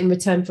want that in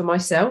return for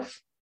myself.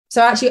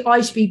 So actually,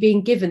 I should be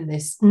being given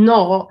this,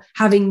 not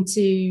having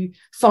to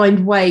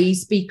find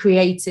ways, be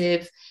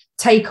creative,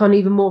 take on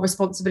even more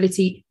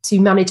responsibility to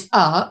manage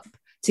up,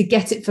 to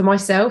get it for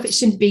myself. It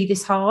shouldn't be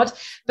this hard.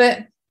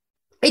 But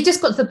it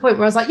just got to the point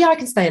where I was like, yeah, I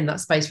can stay in that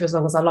space for as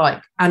long as I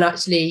like. And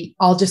actually,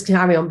 I'll just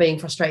carry on being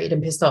frustrated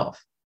and pissed off.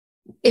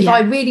 If I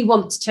really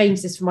want to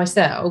change this for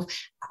myself,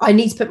 I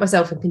need to put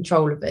myself in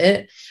control of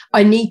it.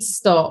 I need to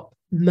stop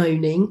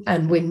moaning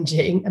and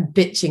whinging and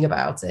bitching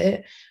about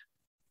it.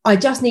 I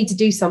just need to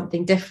do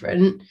something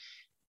different.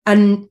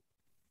 And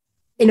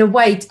in a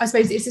way, I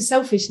suppose it's a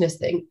selfishness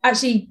thing.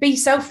 Actually, be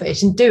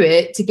selfish and do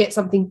it to get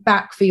something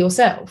back for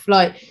yourself.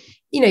 Like,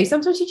 you know,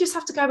 sometimes you just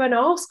have to go and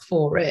ask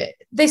for it.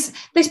 This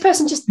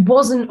person just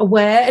wasn't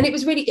aware. And it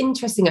was really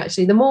interesting,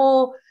 actually. The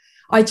more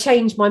I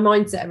changed my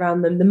mindset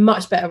around them, the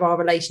much better our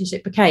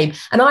relationship became.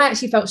 And I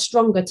actually felt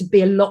stronger to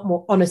be a lot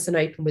more honest and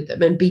open with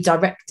them and be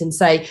direct and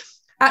say,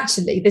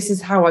 actually, this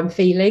is how I'm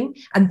feeling.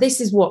 And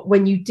this is what,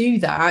 when you do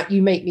that,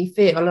 you make me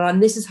feel.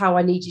 And this is how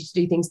I need you to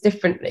do things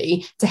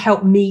differently to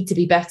help me to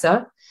be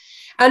better.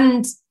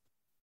 And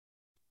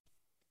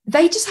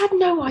they just had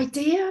no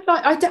idea.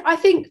 Like, I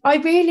think I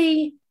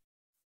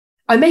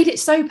made it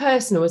so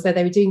personal, as though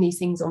they were doing these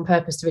things on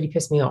purpose to really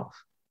piss me off.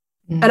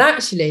 And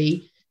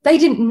actually, they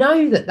didn't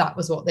know that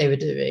was what they were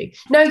doing.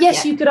 Now,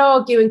 yes, you could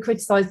argue and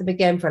criticise them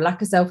again for a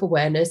lack of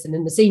self-awareness. And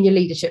in the senior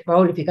leadership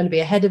role, if you're going to be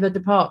a head of a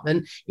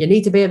department, you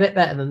need to be a bit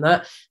better than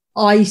that.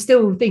 I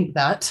still think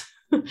that.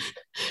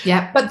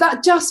 Yeah. But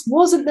that just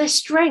wasn't their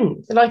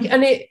strength. Like,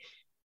 and it,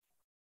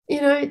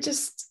 you know, it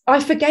just, I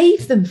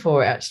forgave them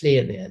for it, actually,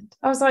 in the end.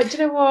 I was like, do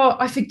you know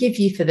what? I forgive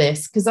you for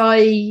this, because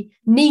I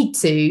need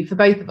to, for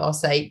both of our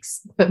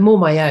sakes, but more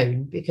my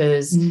own,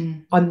 because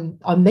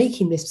I'm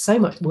making this so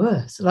much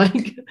worse.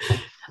 Like,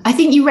 I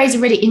think you raise a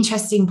really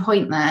interesting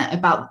point there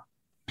about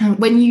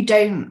when you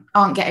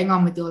aren't getting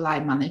on with your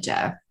line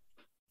manager.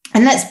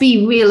 And let's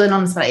be real and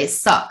honest about it. It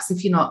sucks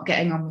if you're not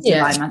getting on with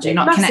your line manager, you're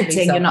not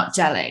connecting, you're not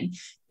gelling.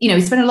 You know,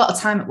 we spend a lot of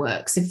time at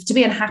work. So to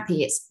be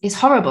unhappy, it's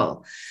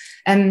horrible.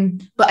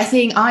 But I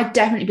think I've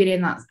definitely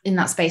been in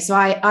that space. So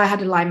I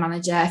had a line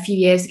manager a few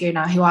years ago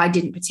now who I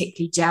didn't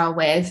particularly gel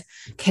with,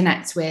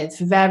 connect with,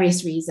 for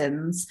various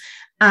reasons.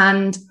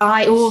 And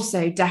I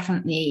also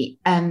definitely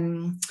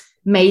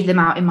made them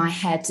out in my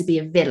head to be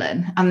a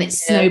villain. And it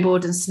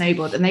snowballed and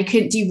snowballed. And they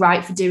couldn't do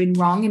right for doing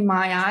wrong in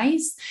my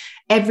eyes.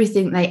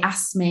 Everything they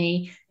asked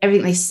me,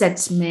 everything they said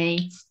to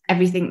me,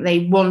 everything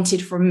they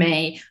wanted from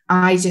me,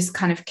 I just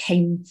kind of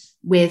came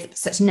with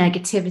such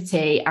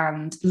negativity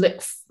and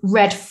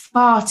read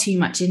far too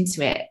much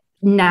into it.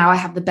 Now I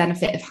have the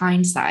benefit of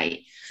hindsight.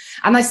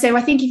 And I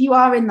think if you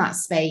are in that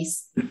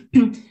space,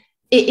 it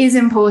is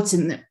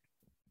important that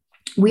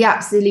we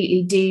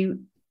absolutely do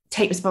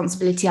take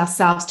responsibility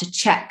ourselves to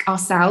check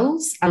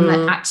ourselves and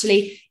that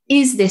actually,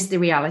 is this the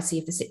reality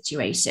of the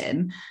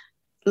situation?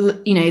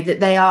 You know, that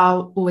they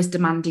are always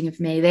demanding of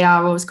me, they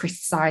are always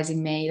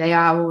criticizing me, they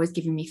are always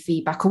giving me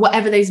feedback, or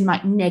whatever those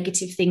like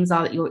negative things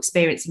are that you're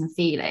experiencing and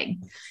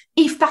feeling.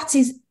 If that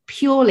is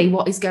purely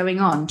what is going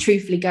on,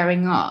 truthfully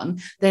going on,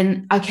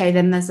 then okay,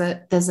 then there's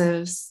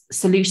a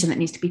solution that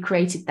needs to be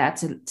created there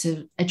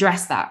to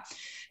address that.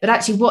 But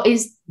actually, what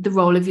is the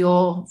role of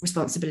your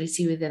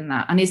responsibility within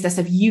that? And is there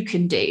stuff you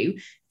can do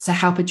to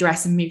help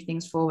address and move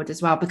things forward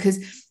as well?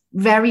 Because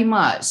very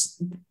much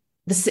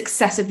the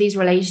success of these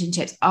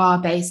relationships are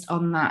based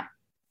on that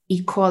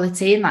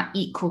equality and that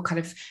equal kind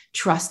of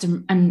trust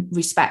and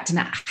respect. And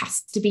it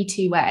has to be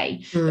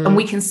two-way. And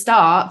we can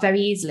start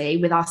very easily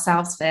with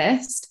ourselves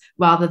first,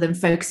 rather than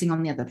focusing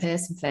on the other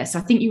person first. So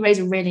I think you raise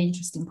a really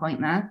interesting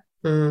point there.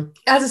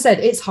 As I said,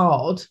 it's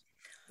hard.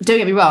 Don't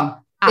get me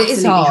wrong. Absolutely it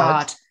is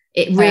hard.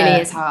 It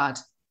really is hard.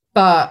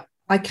 But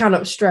I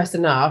cannot stress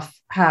enough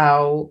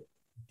how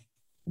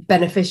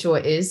beneficial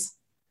it is.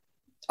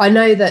 I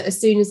know that as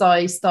soon as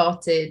I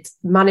started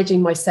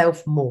managing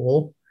myself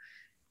more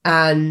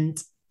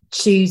and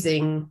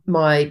choosing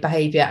my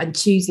behaviour and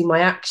choosing my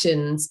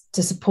actions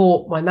to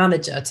support my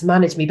manager to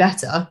manage me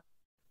better,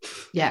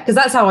 because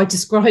that's how I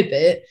describe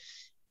it,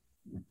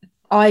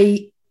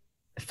 I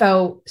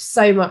felt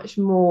so much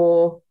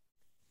more,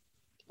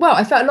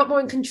 I felt a lot more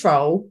in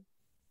control.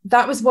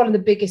 That was one of the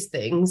biggest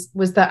things,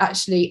 was that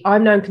actually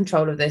I'm now in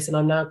control of this and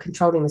I'm now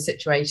controlling the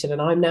situation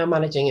and I'm now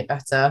managing it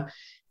better.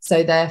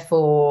 So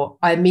therefore,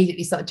 I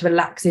immediately started to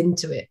relax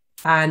into it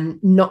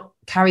and not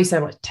carry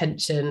so much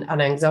tension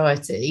and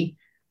anxiety.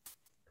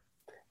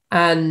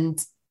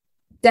 And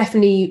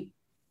definitely,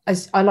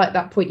 as I like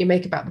that point you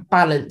make about the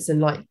balance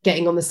and like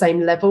getting on the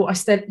same level, I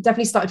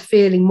definitely started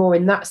feeling more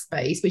in that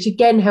space, which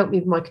again helped me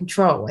with my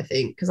control, I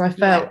think, because I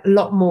felt a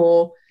lot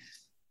more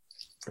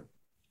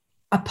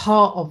a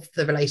part of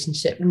the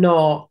relationship,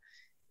 not,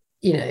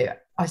 you know,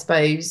 I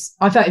suppose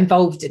I felt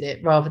involved in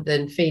it rather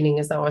than feeling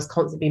as though I was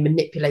constantly being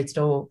manipulated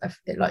or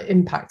like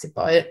impacted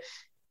by it.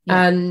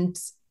 And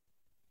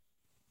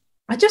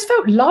I just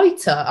felt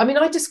lighter. I mean,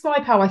 I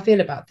describe how I feel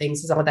about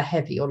things as either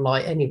heavy or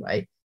light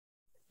anyway,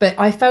 but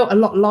I felt a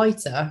lot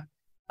lighter.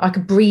 I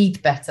could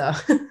breathe better,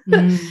 you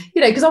know,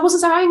 because I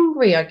wasn't so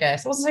angry, I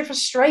guess. I wasn't so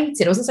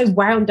frustrated. I wasn't so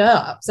wound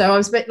up. So I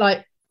was a bit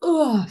like,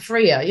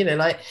 freer, you know,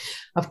 like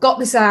I've got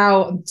this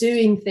out, I'm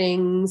doing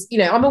things, you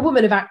know, I'm a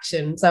woman of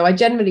action. So I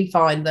generally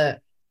find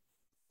that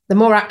the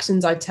more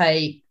actions I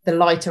take, the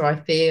lighter I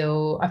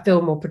feel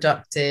more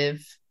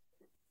productive.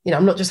 You know,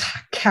 I'm not just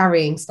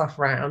carrying stuff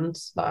around,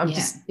 like I'm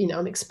just, you know,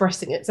 I'm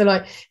expressing it. So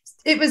like,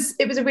 it was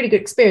a really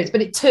good experience,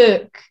 but it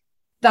took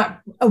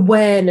that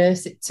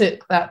awareness, it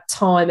took that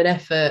time and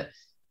effort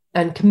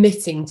and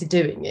committing to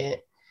doing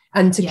it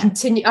and to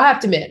continue. I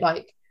have to admit,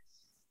 like,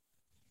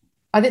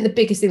 I think the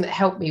biggest thing that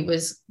helped me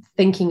was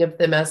thinking of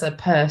them as a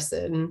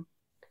person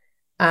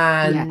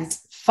and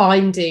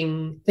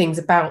finding things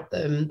about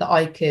them that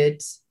I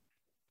could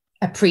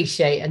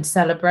appreciate and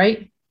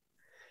celebrate,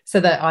 so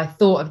that I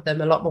thought of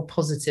them a lot more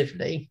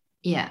positively.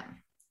 Yeah.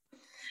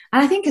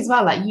 And I think as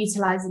well, like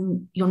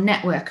utilizing your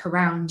network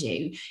around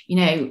you, you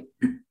know,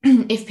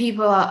 if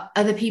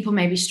other people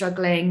may be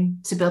struggling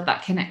to build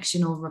that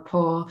connection or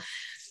rapport,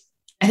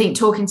 I think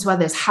talking to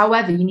others,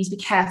 however, you need to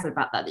be careful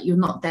about that you're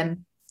not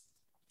then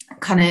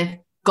kind of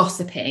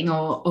gossiping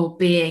or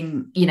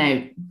being, you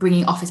know,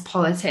 bringing office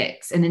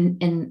politics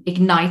and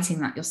igniting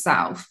that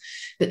yourself,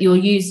 that you're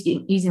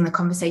using the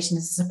conversation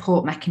as a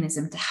support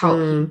mechanism to help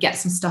you get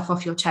some stuff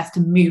off your chest to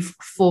move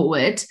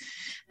forward,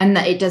 and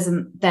that it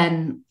doesn't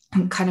then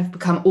kind of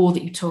become all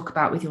that you talk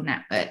about with your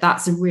network.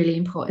 That's a really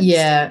important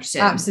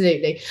distinction.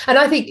 Absolutely. And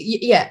I think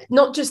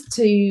not just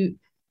to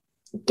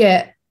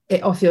get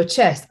it off your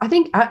chest, I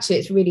think actually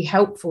it's really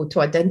helpful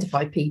to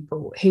identify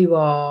people who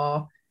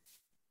are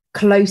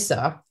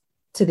closer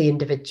to the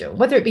individual,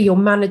 whether it be your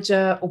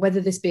manager or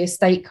whether this be a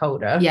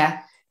stakeholder,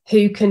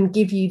 who can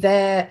give you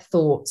their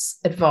thoughts,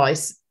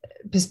 advice,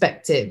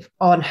 perspective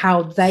on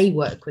how they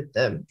work with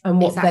them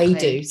and what they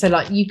do. So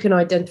like you can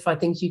identify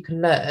things you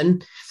can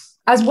learn,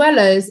 as well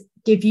as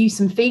give you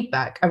some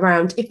feedback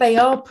around if they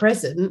are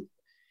present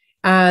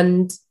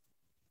and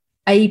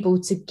able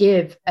to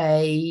give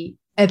a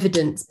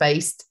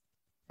evidence-based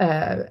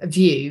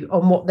view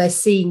on what they're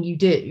seeing you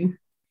do.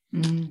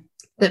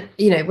 That,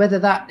 you know, whether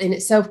that in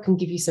itself can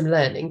give you some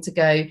learning to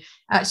go,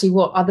 actually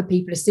what other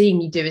people are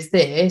seeing you do is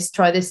this,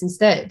 try this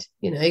instead,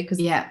 you know, because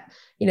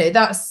you know,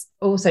 that's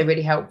also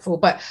really helpful.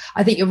 But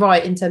I think you're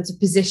right in terms of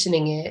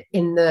positioning it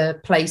in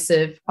the place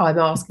of I'm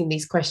asking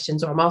these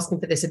questions or I'm asking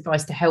for this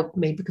advice to help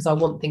me because I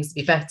want things to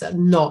be better,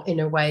 not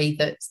in a way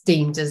that's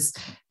deemed as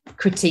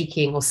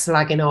critiquing or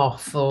slagging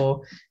off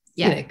or,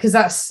 you know, because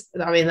that's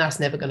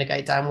never going to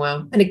go down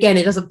well. And again,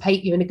 it doesn't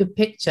paint you in a good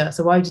picture.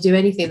 So why would you do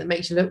anything that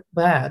makes you look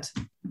bad?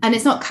 And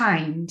it's not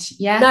kind.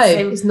 No,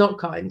 so it's not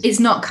kind.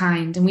 It's not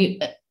kind. And we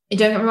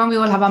don't get me wrong, we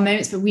all have our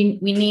moments, but we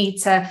need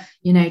to,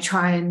 you know,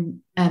 try and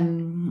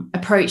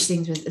approach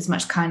things with as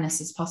much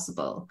kindness as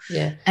possible.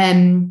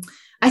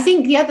 I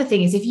think the other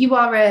thing is, if you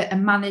are a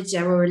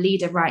manager or a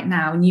leader right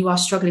now and you are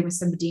struggling with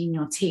somebody in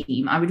your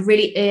team, I would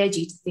really urge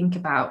you to think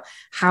about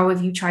how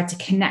have you tried to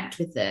connect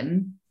with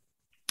them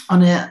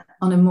on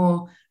a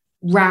more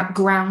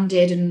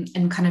grounded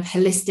and kind of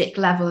holistic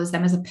level as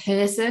them as a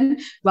person,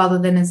 rather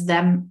than as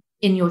them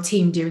in your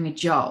team doing a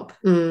job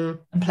and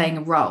playing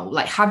a role.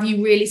 Like, have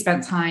you really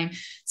spent time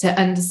to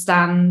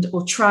understand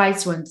or try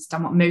to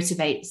understand what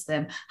motivates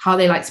them, how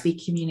they like to be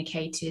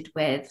communicated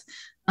with,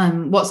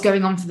 what's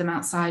going on for them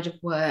outside of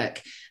work?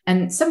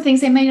 And some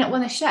things they may not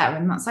want to share,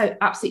 and that's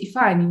absolutely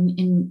fine,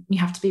 and you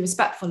have to be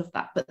respectful of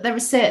that. But there are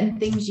certain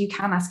things you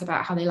can ask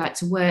about how they like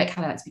to work,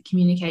 how they like to be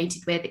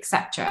communicated with,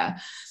 etc.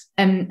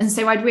 And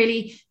so I'd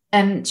really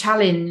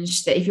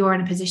challenge that if you're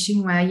in a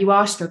position where you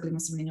are struggling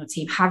with someone in your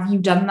team, have you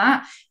done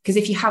that? Because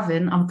if you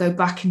haven't, I'll go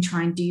back and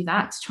try and do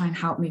that to try and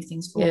help move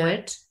things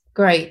forward.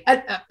 Great.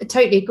 I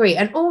totally agree.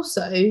 And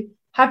also,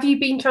 have you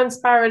been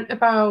transparent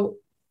about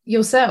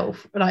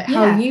yourself, like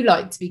how you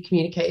like to be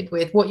communicated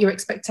with, what your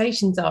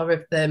expectations are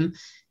of them?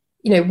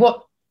 You know,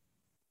 what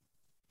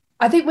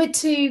I think we're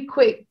too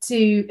quick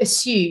to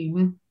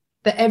assume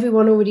that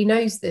everyone already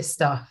knows this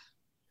stuff.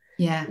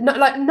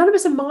 Like none of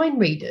us are mind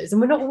readers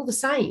and we're not all the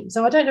same.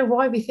 So I don't know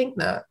why we think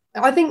that.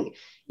 I think,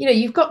 you know,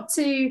 you've got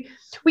to,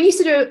 I used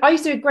to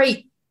do a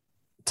great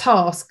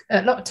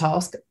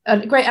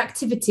a great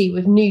activity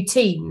with new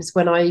teams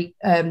when I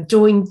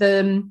joined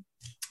them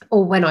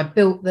or when I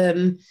built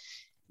them.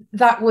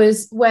 That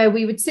was where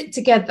we would sit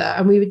together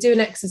and we would do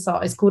an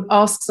exercise called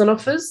asks and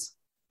offers.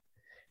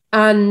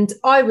 And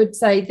I would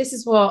say, this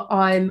is what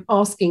I'm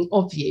asking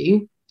of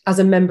you as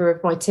a member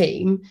of my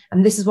team,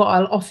 and this is what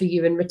I'll offer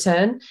you in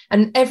return.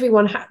 And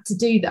everyone had to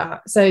do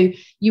that. So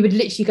you would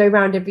literally go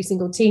around every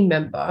single team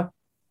member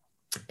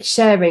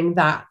sharing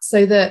that,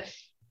 so that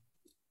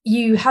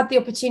you had the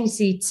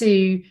opportunity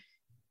to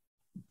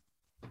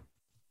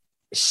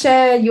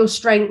share your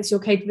strengths, your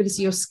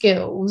capability, your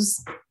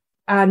skills,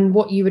 and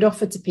what you would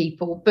offer to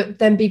people, but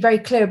then be very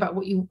clear about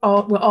what you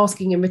were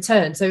asking in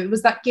return. So it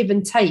was that give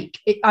and take,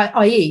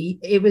 i.e.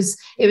 it was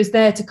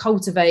there to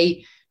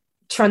cultivate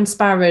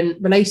transparent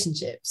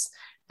relationships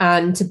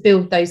and to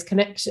build those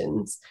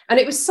connections. And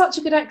it was such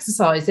a good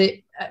exercise.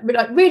 It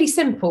really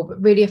simple but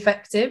really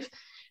effective,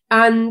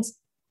 and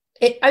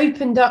it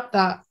opened up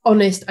that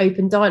honest,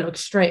 open dialogue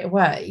straight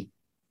away,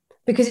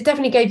 because it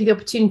definitely gave you the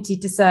opportunity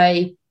to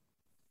say,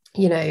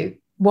 you know,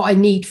 what I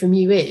need from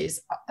you is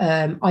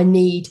I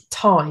need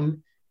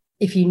time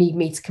if you need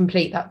me to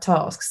complete that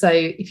task. So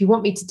if you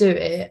want me to do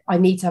it, I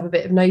need to have a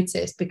bit of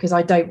notice, because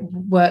I don't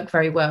work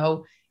very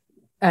well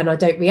and I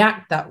don't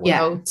react that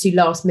well to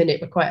last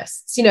minute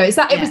requests. You know, it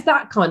was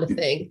that kind of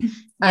thing.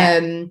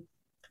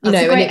 You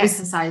know, a great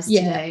exercise to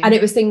do. And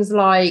it was things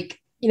like,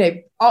 you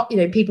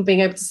know, people being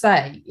able to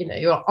say, you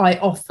know, I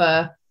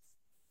offer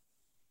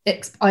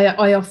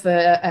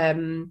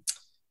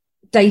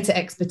data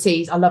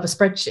expertise. I love a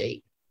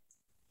spreadsheet.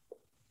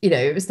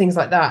 It was things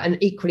like that.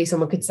 And equally,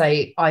 someone could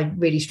say, I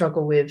really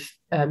struggle with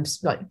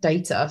like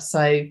data.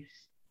 So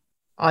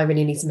I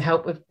really need some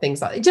help with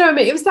things like that. Do you know what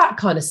I mean? It was that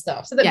kind of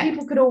stuff, so that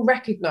people could all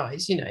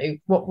recognize,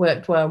 what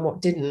worked well and what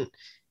didn't.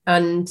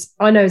 And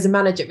I know as a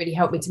manager, it really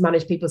helped me to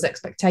manage people's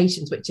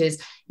expectations, which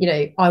is,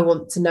 I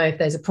want to know if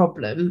there's a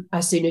problem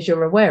as soon as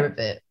you're aware of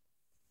it.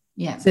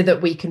 Yeah. So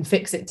that we can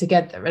fix it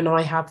together. And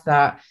I have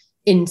that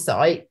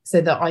insight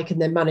so that I can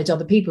then manage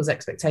other people's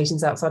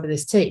expectations outside of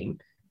this team.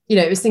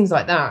 It was things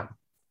like that.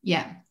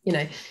 Yeah.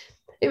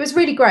 It was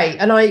really great.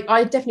 And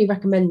I definitely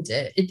recommend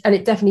it. And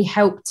it definitely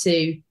helped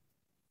to,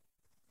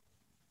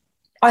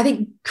 I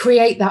think,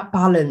 create that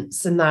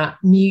balance and that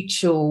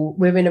mutual,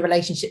 we're in a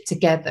relationship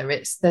together.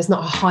 There's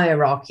not a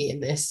hierarchy in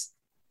this.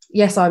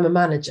 Yes, I'm a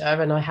manager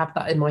and I have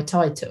that in my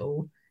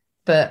title,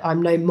 but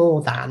I'm no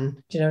more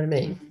than. Do you know what I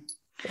mean?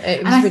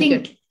 It was really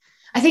good.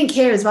 I think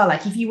here as well,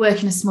 like if you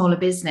work in a smaller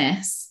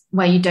business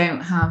where you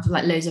don't have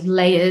like loads of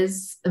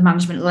layers of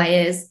management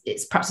layers,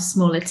 it's perhaps a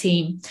smaller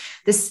team.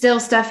 There's still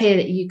stuff here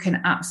that you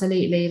can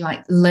absolutely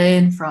like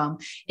learn from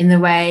in the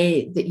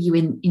way that you,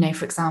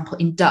 for example,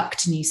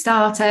 induct a new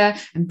starter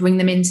and bring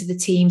them into the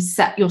team,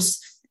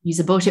 use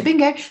a bullshit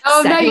bingo.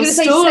 Oh, no, you're going to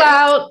say stall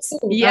out.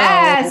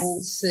 Yes. Oh,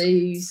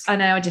 Suze. I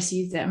know, I just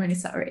used it. I'm really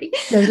sorry.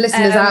 There's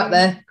listeners out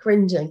there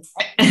cringing.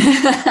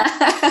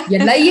 You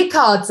lay your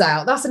cards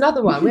out. That's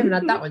another one. We haven't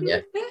had that one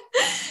yet.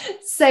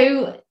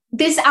 So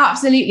this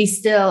absolutely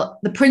still,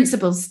 the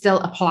principles still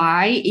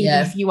apply, even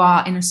if you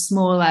are in a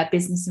smaller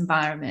business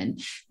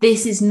environment.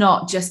 This is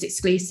not just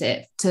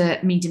exclusive to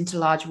medium to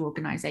larger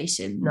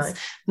organizations. No,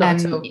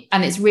 not at all.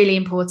 And it's really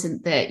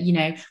important that,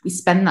 we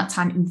spend that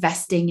time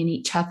investing in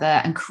each other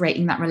and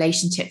creating that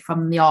relationship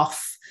from the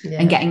off. Yeah.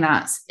 And getting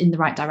that in the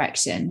right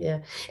direction.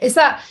 Yeah. It's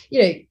that,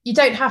 you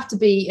don't have to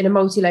be in a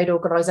multi-layered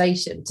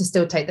organisation to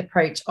still take the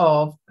approach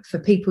of, for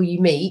people you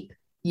meet,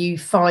 you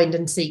find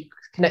and seek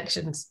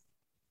connections.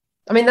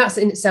 I mean, that's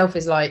in itself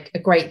is like a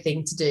great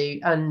thing to do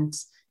and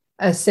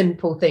a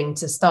simple thing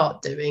to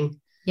start doing.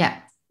 Yeah,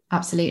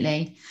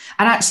 absolutely.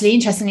 And actually,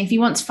 interestingly, if you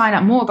want to find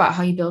out more about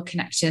how you build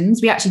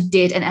connections, we actually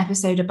did an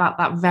episode about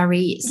that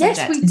very subject.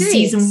 Yes, we did.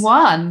 Season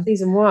 1.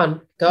 Season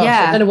 1. Gosh,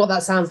 yeah. I don't know what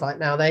that sounds like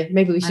now, though.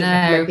 Maybe we should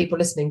recommend people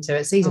listening to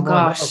it. Season 1.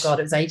 Oh, God,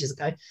 it was ages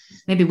ago.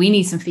 Maybe we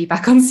need some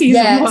feedback on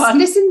season 1.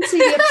 Listen to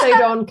the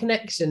episode on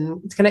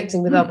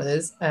connecting with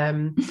others.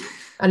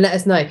 And let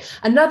us know.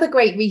 Another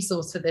great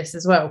resource for this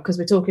as well, because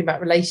we're talking about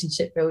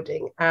relationship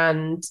building,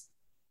 and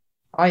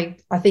I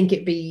think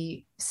it'd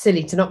be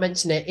silly to not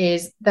mention it,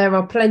 is there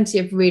are plenty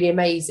of really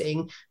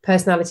amazing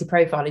personality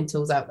profiling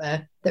tools out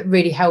there that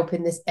really help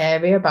in this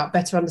area about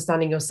better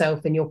understanding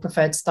yourself and your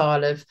preferred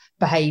style of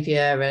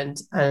behavior and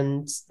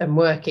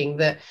working,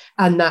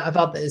 and that of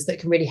others, that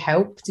can really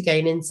help to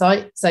gain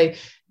insight. So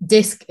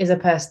DISC is a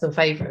personal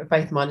favorite of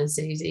both mine and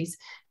Susie's.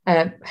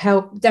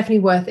 Definitely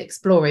worth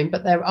exploring,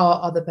 but there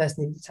are other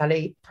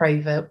personality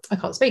profiling,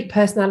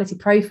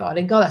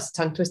 God, that's a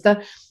tongue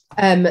twister,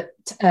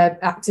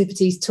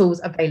 activities, tools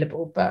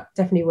available, but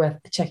definitely worth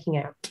checking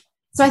out.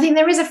 So I think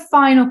there is a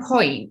final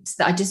point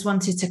that I just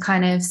wanted to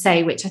kind of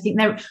say, which I think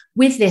there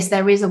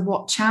is a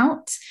watch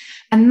out,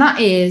 and that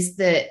is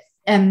that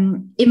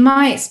in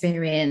my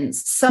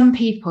experience, some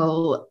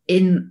people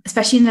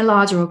especially in a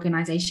larger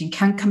organization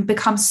can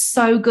become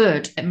so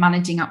good at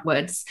managing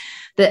upwards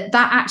that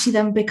actually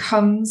then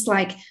becomes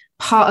like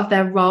part of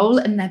their role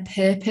and their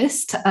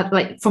purpose to,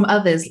 like from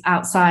others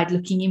outside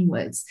looking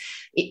inwards.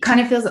 It kind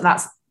of feels that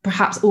that's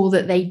perhaps all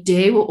that they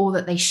do or all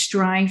that they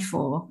strive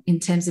for in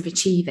terms of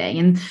achieving.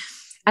 And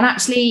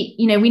actually,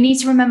 we need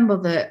to remember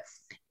that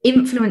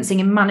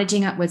influencing and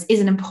managing upwards is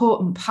an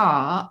important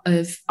part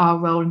of our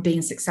role in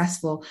being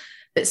successful,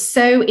 but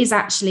so is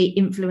actually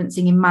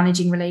influencing and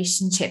managing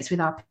relationships with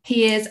our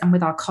peers and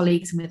with our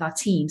colleagues and with our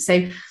team.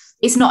 So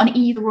it's not an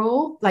either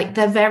or, like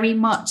they're very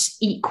much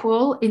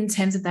equal in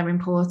terms of their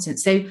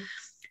importance. So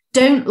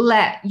don't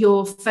let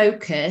your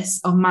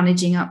focus on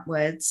managing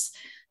upwards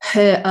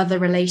hurt other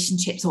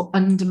relationships or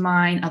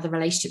undermine other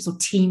relationships or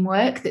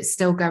teamwork that's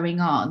still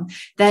going on.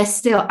 They're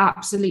still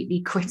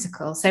absolutely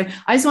critical. So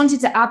I just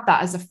wanted to add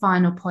that as a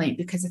final point,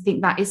 because I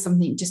think that is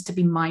something just to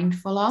be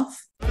mindful of.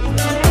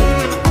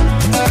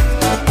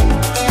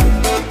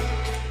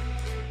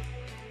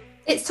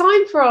 It's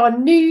time for our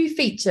new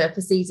feature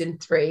for season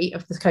 3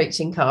 of the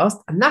Coaching Cast,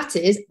 and that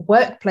is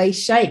workplace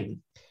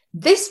shame.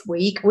 This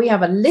week we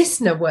have a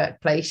listener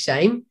workplace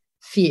shame.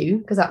 Few,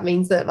 because that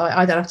means that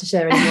I don't have to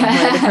share any of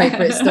my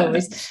inappropriate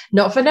stories.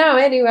 Not for now,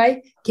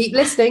 anyway. Keep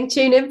listening,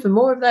 tune in for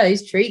more of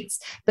those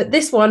treats. But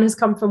this one has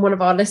come from one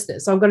of our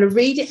listeners, so I'm going to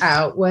read it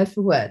out word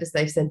for word as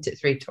they've sent it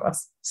through to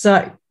us.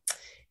 So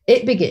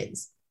it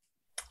begins.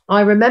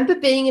 I remember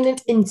being in an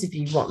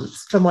interview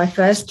once for my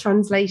first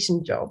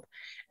translation job,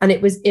 and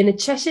it was in a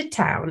Cheshire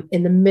town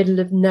in the middle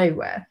of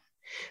nowhere.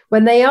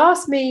 When they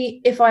asked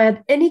me if I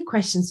had any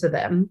questions for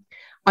them,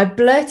 I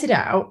blurted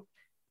out,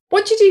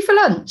 "What do you do for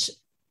lunch?"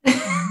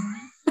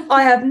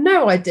 I have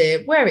no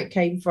idea where it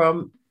came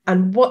from,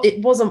 and what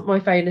it wasn't my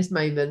famous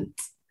moment.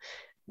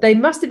 They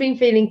must have been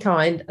feeling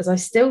kind, as I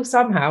still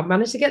somehow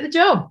managed to get the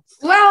job.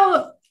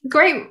 Well,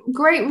 great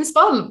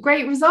response,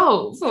 great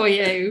result for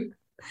you.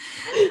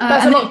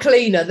 That's a lot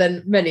cleaner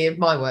than many of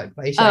my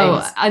workplace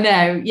shames. Oh, I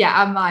know.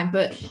 Yeah, and mine.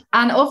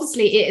 And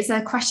obviously it is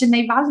a question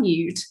they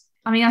valued.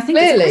 I mean, I think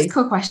it's a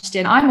critical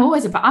question. I'm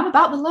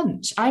about the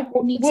lunch.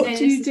 What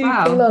do you do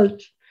for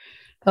lunch?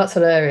 That's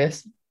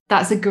hilarious.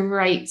 That's a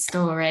great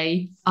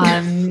story.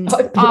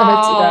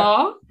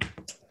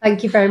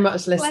 Thank you very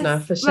much, listener,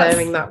 for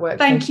sharing that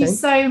workplace shame. Thank you shame.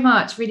 so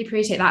much. Really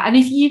appreciate that. And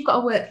if you've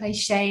got a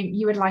workplace shame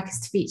you would like us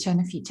to feature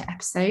in a future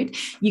episode,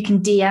 you can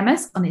DM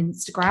us on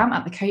Instagram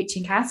at The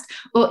Coaching Cast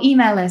or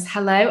email us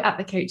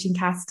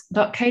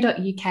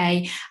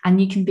hello@thecoachingcast.co.uk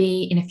and you can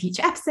be in a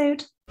future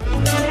episode.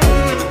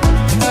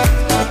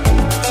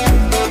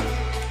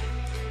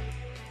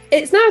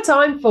 It's now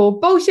time for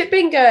Bullshit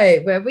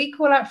Bingo, where we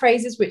call out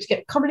phrases which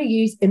get commonly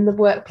used in the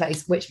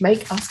workplace, which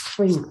make us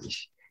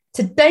cringe.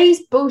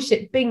 Today's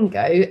bullshit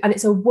bingo, and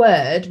it's a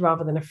word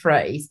rather than a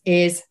phrase,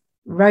 is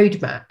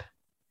roadmap,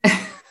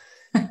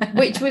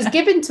 which was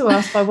given to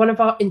us by one of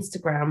our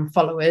Instagram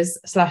followers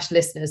 /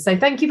 listeners. So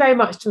thank you very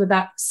much to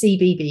that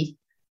CBB.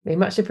 We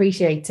much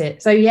appreciate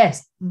it. So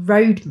yes,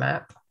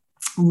 roadmap.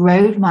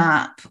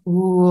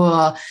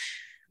 Ooh.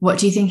 What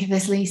do you think of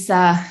this,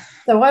 Lisa?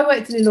 So I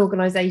worked in an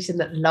organisation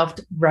that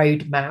loved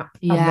roadmap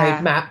and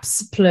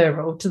roadmaps,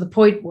 plural, to the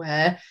point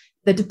where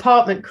the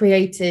department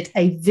created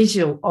a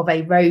visual of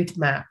a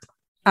roadmap.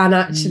 And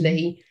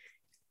actually,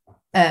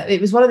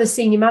 it was one of the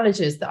senior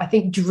managers that I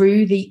think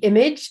drew the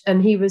image,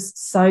 and he was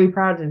so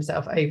proud of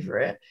himself over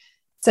it.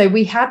 So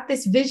we had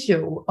this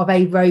visual of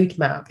a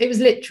roadmap. It was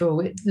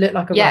literal. It looked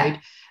like a road.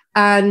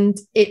 And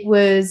it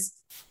was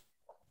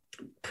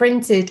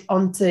printed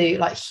onto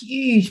like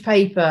huge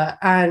paper,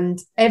 and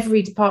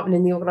every department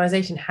in the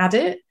organisation had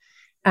it.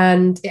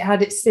 And it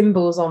had its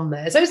symbols on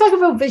there. So it's like a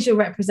real visual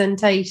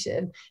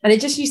representation. And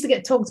it just used to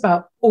get talked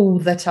about all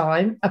the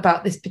time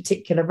about this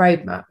particular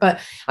roadmap.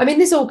 But I mean,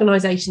 this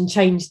organisation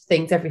changed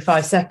things every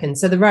 5 seconds.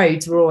 So the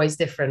roads were always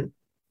different.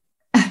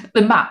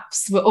 The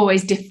maps were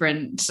always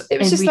different. It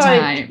was every just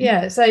like, time.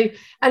 Yeah. So,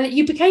 and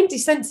you became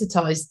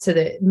desensitized to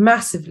it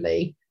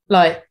massively.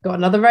 Like, got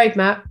another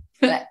roadmap.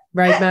 It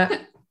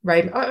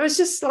was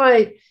just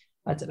like,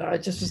 I don't know,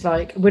 it just was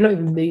like, we're not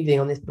even moving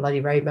on this bloody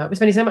roadmap. We're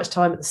spending so much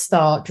time at the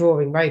start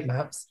drawing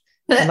roadmaps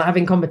and like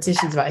having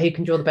competitions about who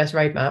can draw the best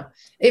roadmap.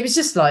 It was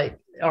just like,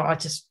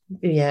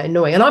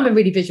 annoying. And I'm a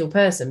really visual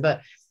person,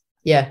 but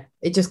yeah,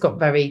 it just got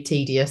very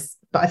tedious.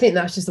 But I think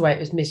that's just the way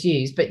it was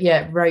misused. But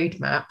yeah,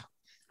 roadmap.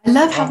 I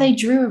love how they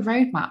drew a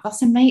roadmap.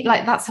 That's amazing.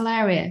 Like, that's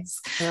hilarious.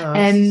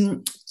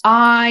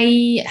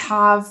 I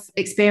have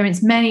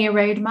experienced many a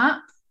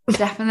roadmap,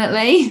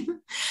 definitely.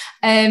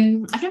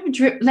 I've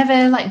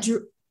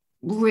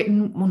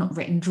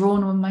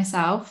drawn one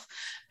myself.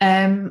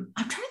 I'm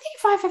trying to think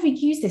if I've ever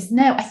used this.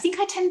 No, I think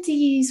I tend to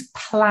use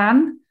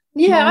plan.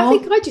 Yeah, I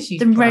think I just use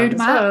the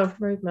roadmap.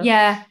 Roadmap.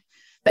 Yeah,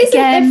 but isn't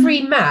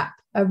every map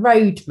a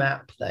road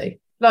map though?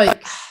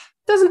 Like,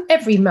 doesn't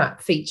every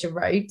map feature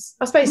roads?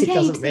 I suppose it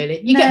doesn't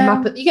really. You get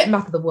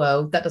map of the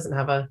world that doesn't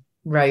have a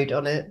road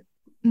on it.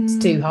 It's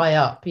too high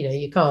up. You know,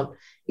 you can't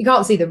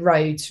see the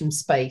roads from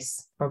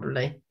space.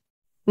 Probably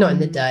not in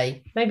the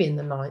day. Maybe in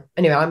the night.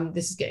 Anyway,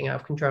 this is getting out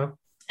of control.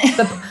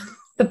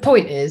 The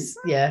point is,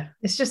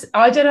 it's just,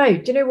 I don't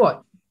know. Do you know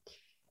what?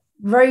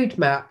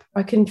 Roadmap,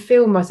 I can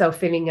feel myself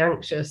feeling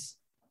anxious.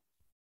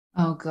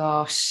 Oh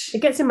gosh.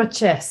 It gets in my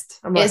chest.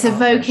 It's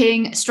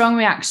evoking strong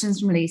reactions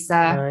from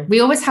Lisa. No. We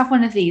always have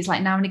one of these,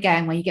 like now and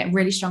again, where you get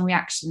really strong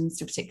reactions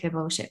to a particular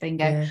bullshit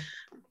bingo.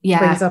 Yeah.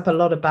 Brings up a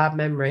lot of bad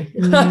memory.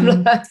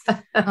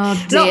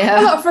 Oh dear.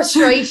 A lot of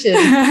frustration.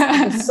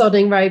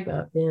 Sodding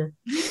roadmap. Yeah.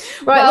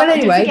 Right. Well,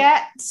 anyway.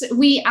 Don't forget,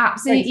 we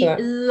absolutely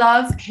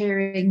love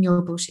hearing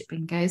your bullshit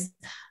bingos.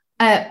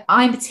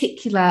 I in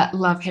particular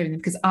love hearing them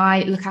because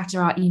I look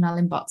after our email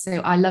inbox. So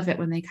I love it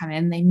when they come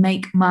in. They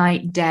make my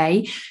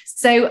day.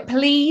 So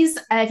please,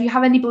 if you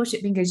have any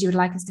bullshit bingos you would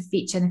like us to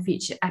feature in a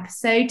future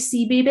episode,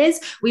 CBeebies,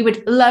 we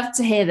would love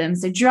to hear them.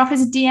 So drop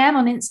us a DM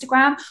on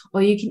Instagram,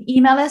 or you can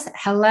email us at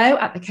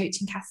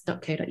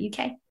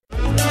hello@thecoachingcast.co.uk.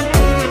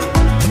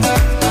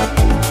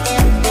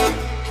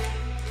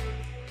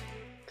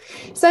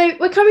 So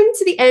we're coming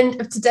to the end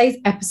of today's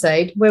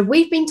episode, where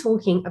we've been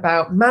talking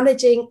about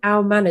managing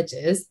our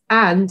managers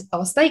and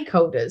our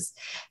stakeholders.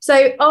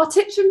 So our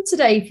tips from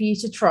today for you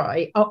to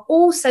try are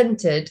all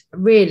centered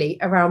really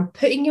around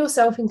putting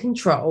yourself in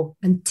control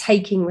and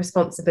taking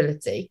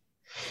responsibility.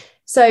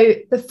 So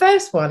the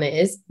first one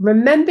is,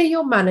 remember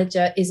your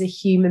manager is a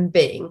human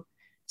being.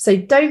 So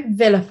don't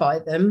vilify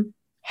them.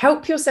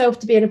 Help yourself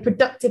to be in a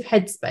productive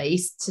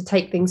headspace to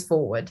take things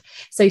forward.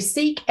 So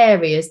seek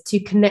areas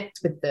to connect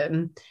with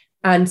them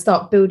and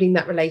start building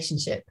that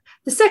relationship.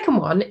 The second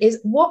one is,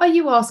 what are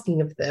you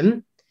asking of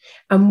them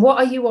and what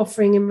are you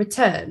offering in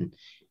return?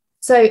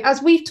 So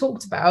as we've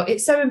talked about,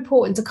 it's so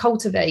important to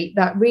cultivate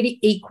that really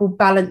equal,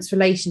 balanced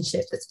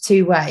relationship that's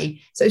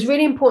two-way. So it's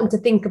really important to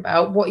think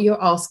about what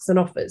your asks and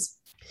offers.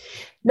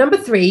 Number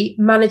 3,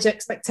 manage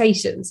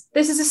expectations.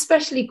 This is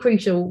especially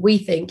crucial, we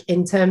think,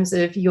 in terms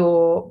of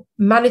your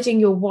managing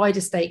your wider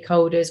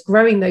stakeholders,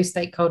 growing those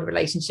stakeholder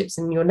relationships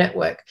in your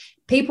network.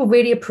 People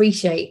really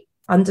appreciate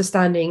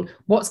understanding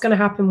what's going to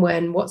happen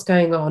when, what's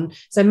going on.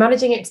 So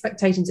managing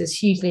expectations is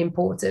hugely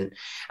important.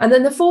 And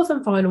then the 4th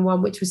and final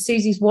one, which was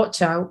Susie's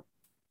watch out,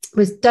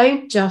 was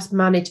don't just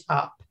manage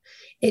up.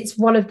 It's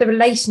one of the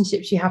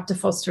relationships you have to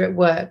foster at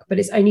work, but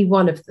it's only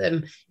one of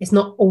them. It's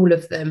not all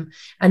of them.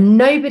 And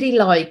nobody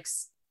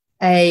likes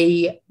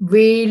a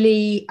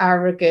really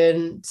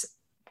arrogant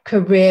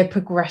career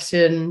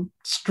progression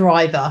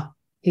striver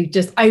who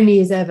just only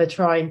is ever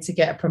trying to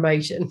get a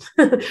promotion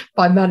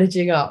by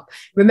managing up.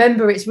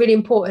 Remember, it's really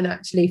important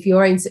actually for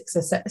your own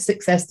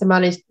success to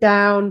manage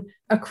down,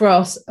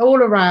 across, all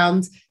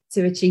around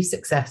to achieve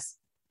success.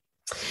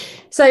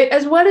 So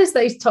as well as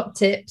those top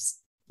tips,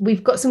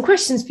 we've got some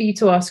questions for you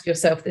to ask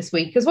yourself this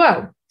week as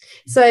well.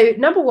 So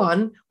number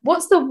 1,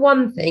 what's the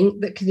one thing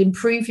that could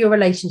improve your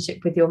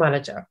relationship with your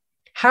manager?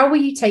 How will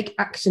you take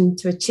action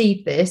to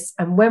achieve this,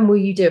 and when will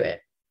you do it?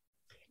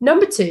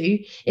 Number 2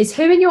 is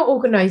who in your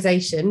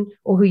organisation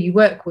or who you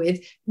work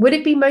with would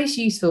it be most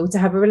useful to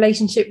have a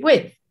relationship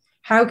with?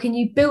 How can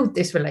you build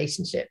this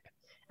relationship?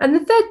 And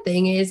the third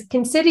thing is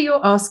consider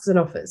your asks and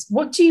offers.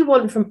 What do you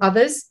want from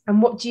others,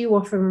 and what do you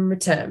offer in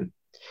return?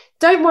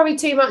 Don't worry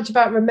too much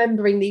about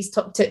remembering these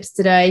top tips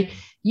today.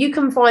 You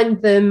can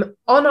find them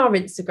on our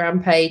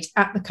Instagram page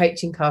at the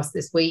Coaching Cast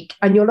this week.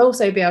 And you'll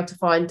also be able to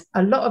find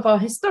a lot of our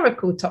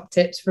historical top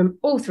tips from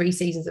all 3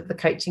 seasons of the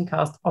Coaching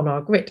Cast on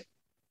our grid.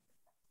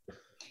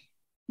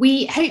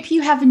 We hope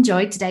you have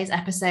enjoyed today's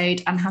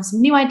episode and have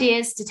some new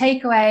ideas to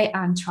take away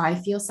and try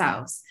for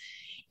yourselves.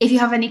 If you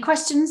have any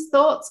questions,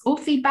 thoughts, or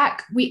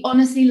feedback, we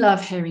honestly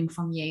love hearing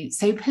from you.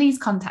 So please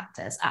contact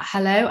us at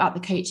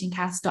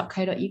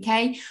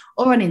hello@thecoachingcast.co.uk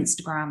or on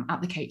Instagram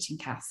at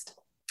thecoachingcast.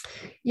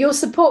 Your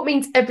support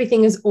means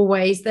everything as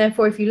always.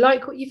 Therefore, if you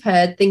like what you've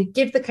heard, then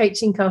give the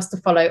Coaching Cast a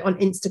follow on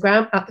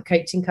Instagram at the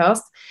Coaching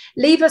Cast.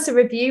 Leave us a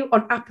review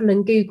on Apple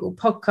and Google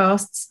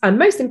podcasts. And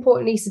most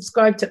importantly,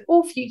 subscribe to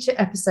all future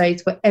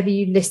episodes wherever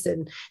you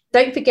listen.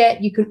 Don't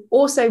forget, you can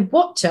also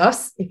watch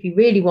us, if you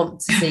really want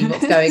to see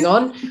what's going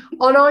on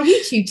our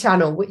YouTube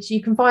channel, which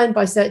you can find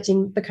by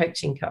searching the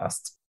Coaching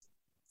Cast.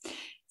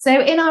 So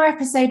in our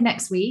episode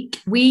next week,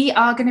 we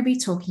are going to be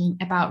talking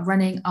about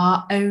running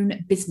our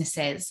own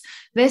businesses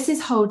versus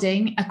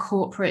holding a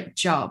corporate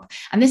job.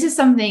 And this is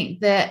something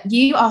that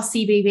you, our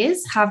CBBs,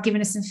 have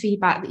given us some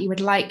feedback that you would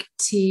like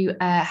to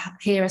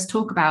hear us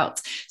talk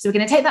about. So we're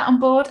going to take that on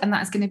board, and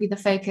that's going to be the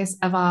focus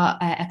of our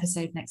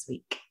episode next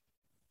week.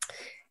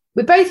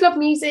 We both love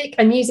music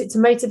and use it to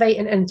motivate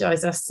and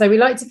energize us. So we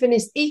like to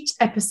finish each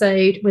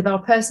episode with our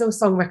personal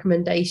song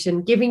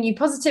recommendation, giving you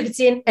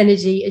positivity and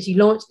energy as you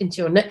launch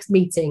into your next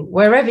meeting,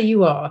 wherever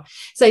you are.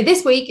 So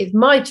this week it's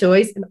my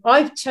choice, and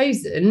I've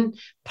chosen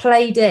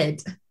Play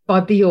Dead by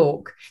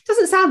Bjork.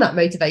 Doesn't sound that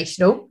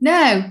motivational.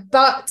 No.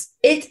 But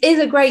it is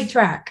a great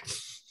track.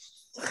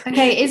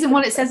 Okay, it isn't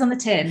what it says on the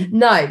tin.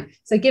 No.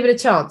 So give it a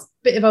chance.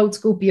 Bit of old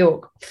school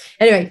Bjork.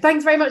 Anyway,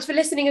 thanks very much for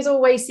listening as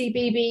always,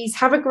 CBBS.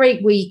 Have a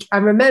great week.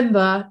 And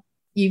remember,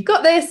 you've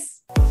got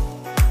this.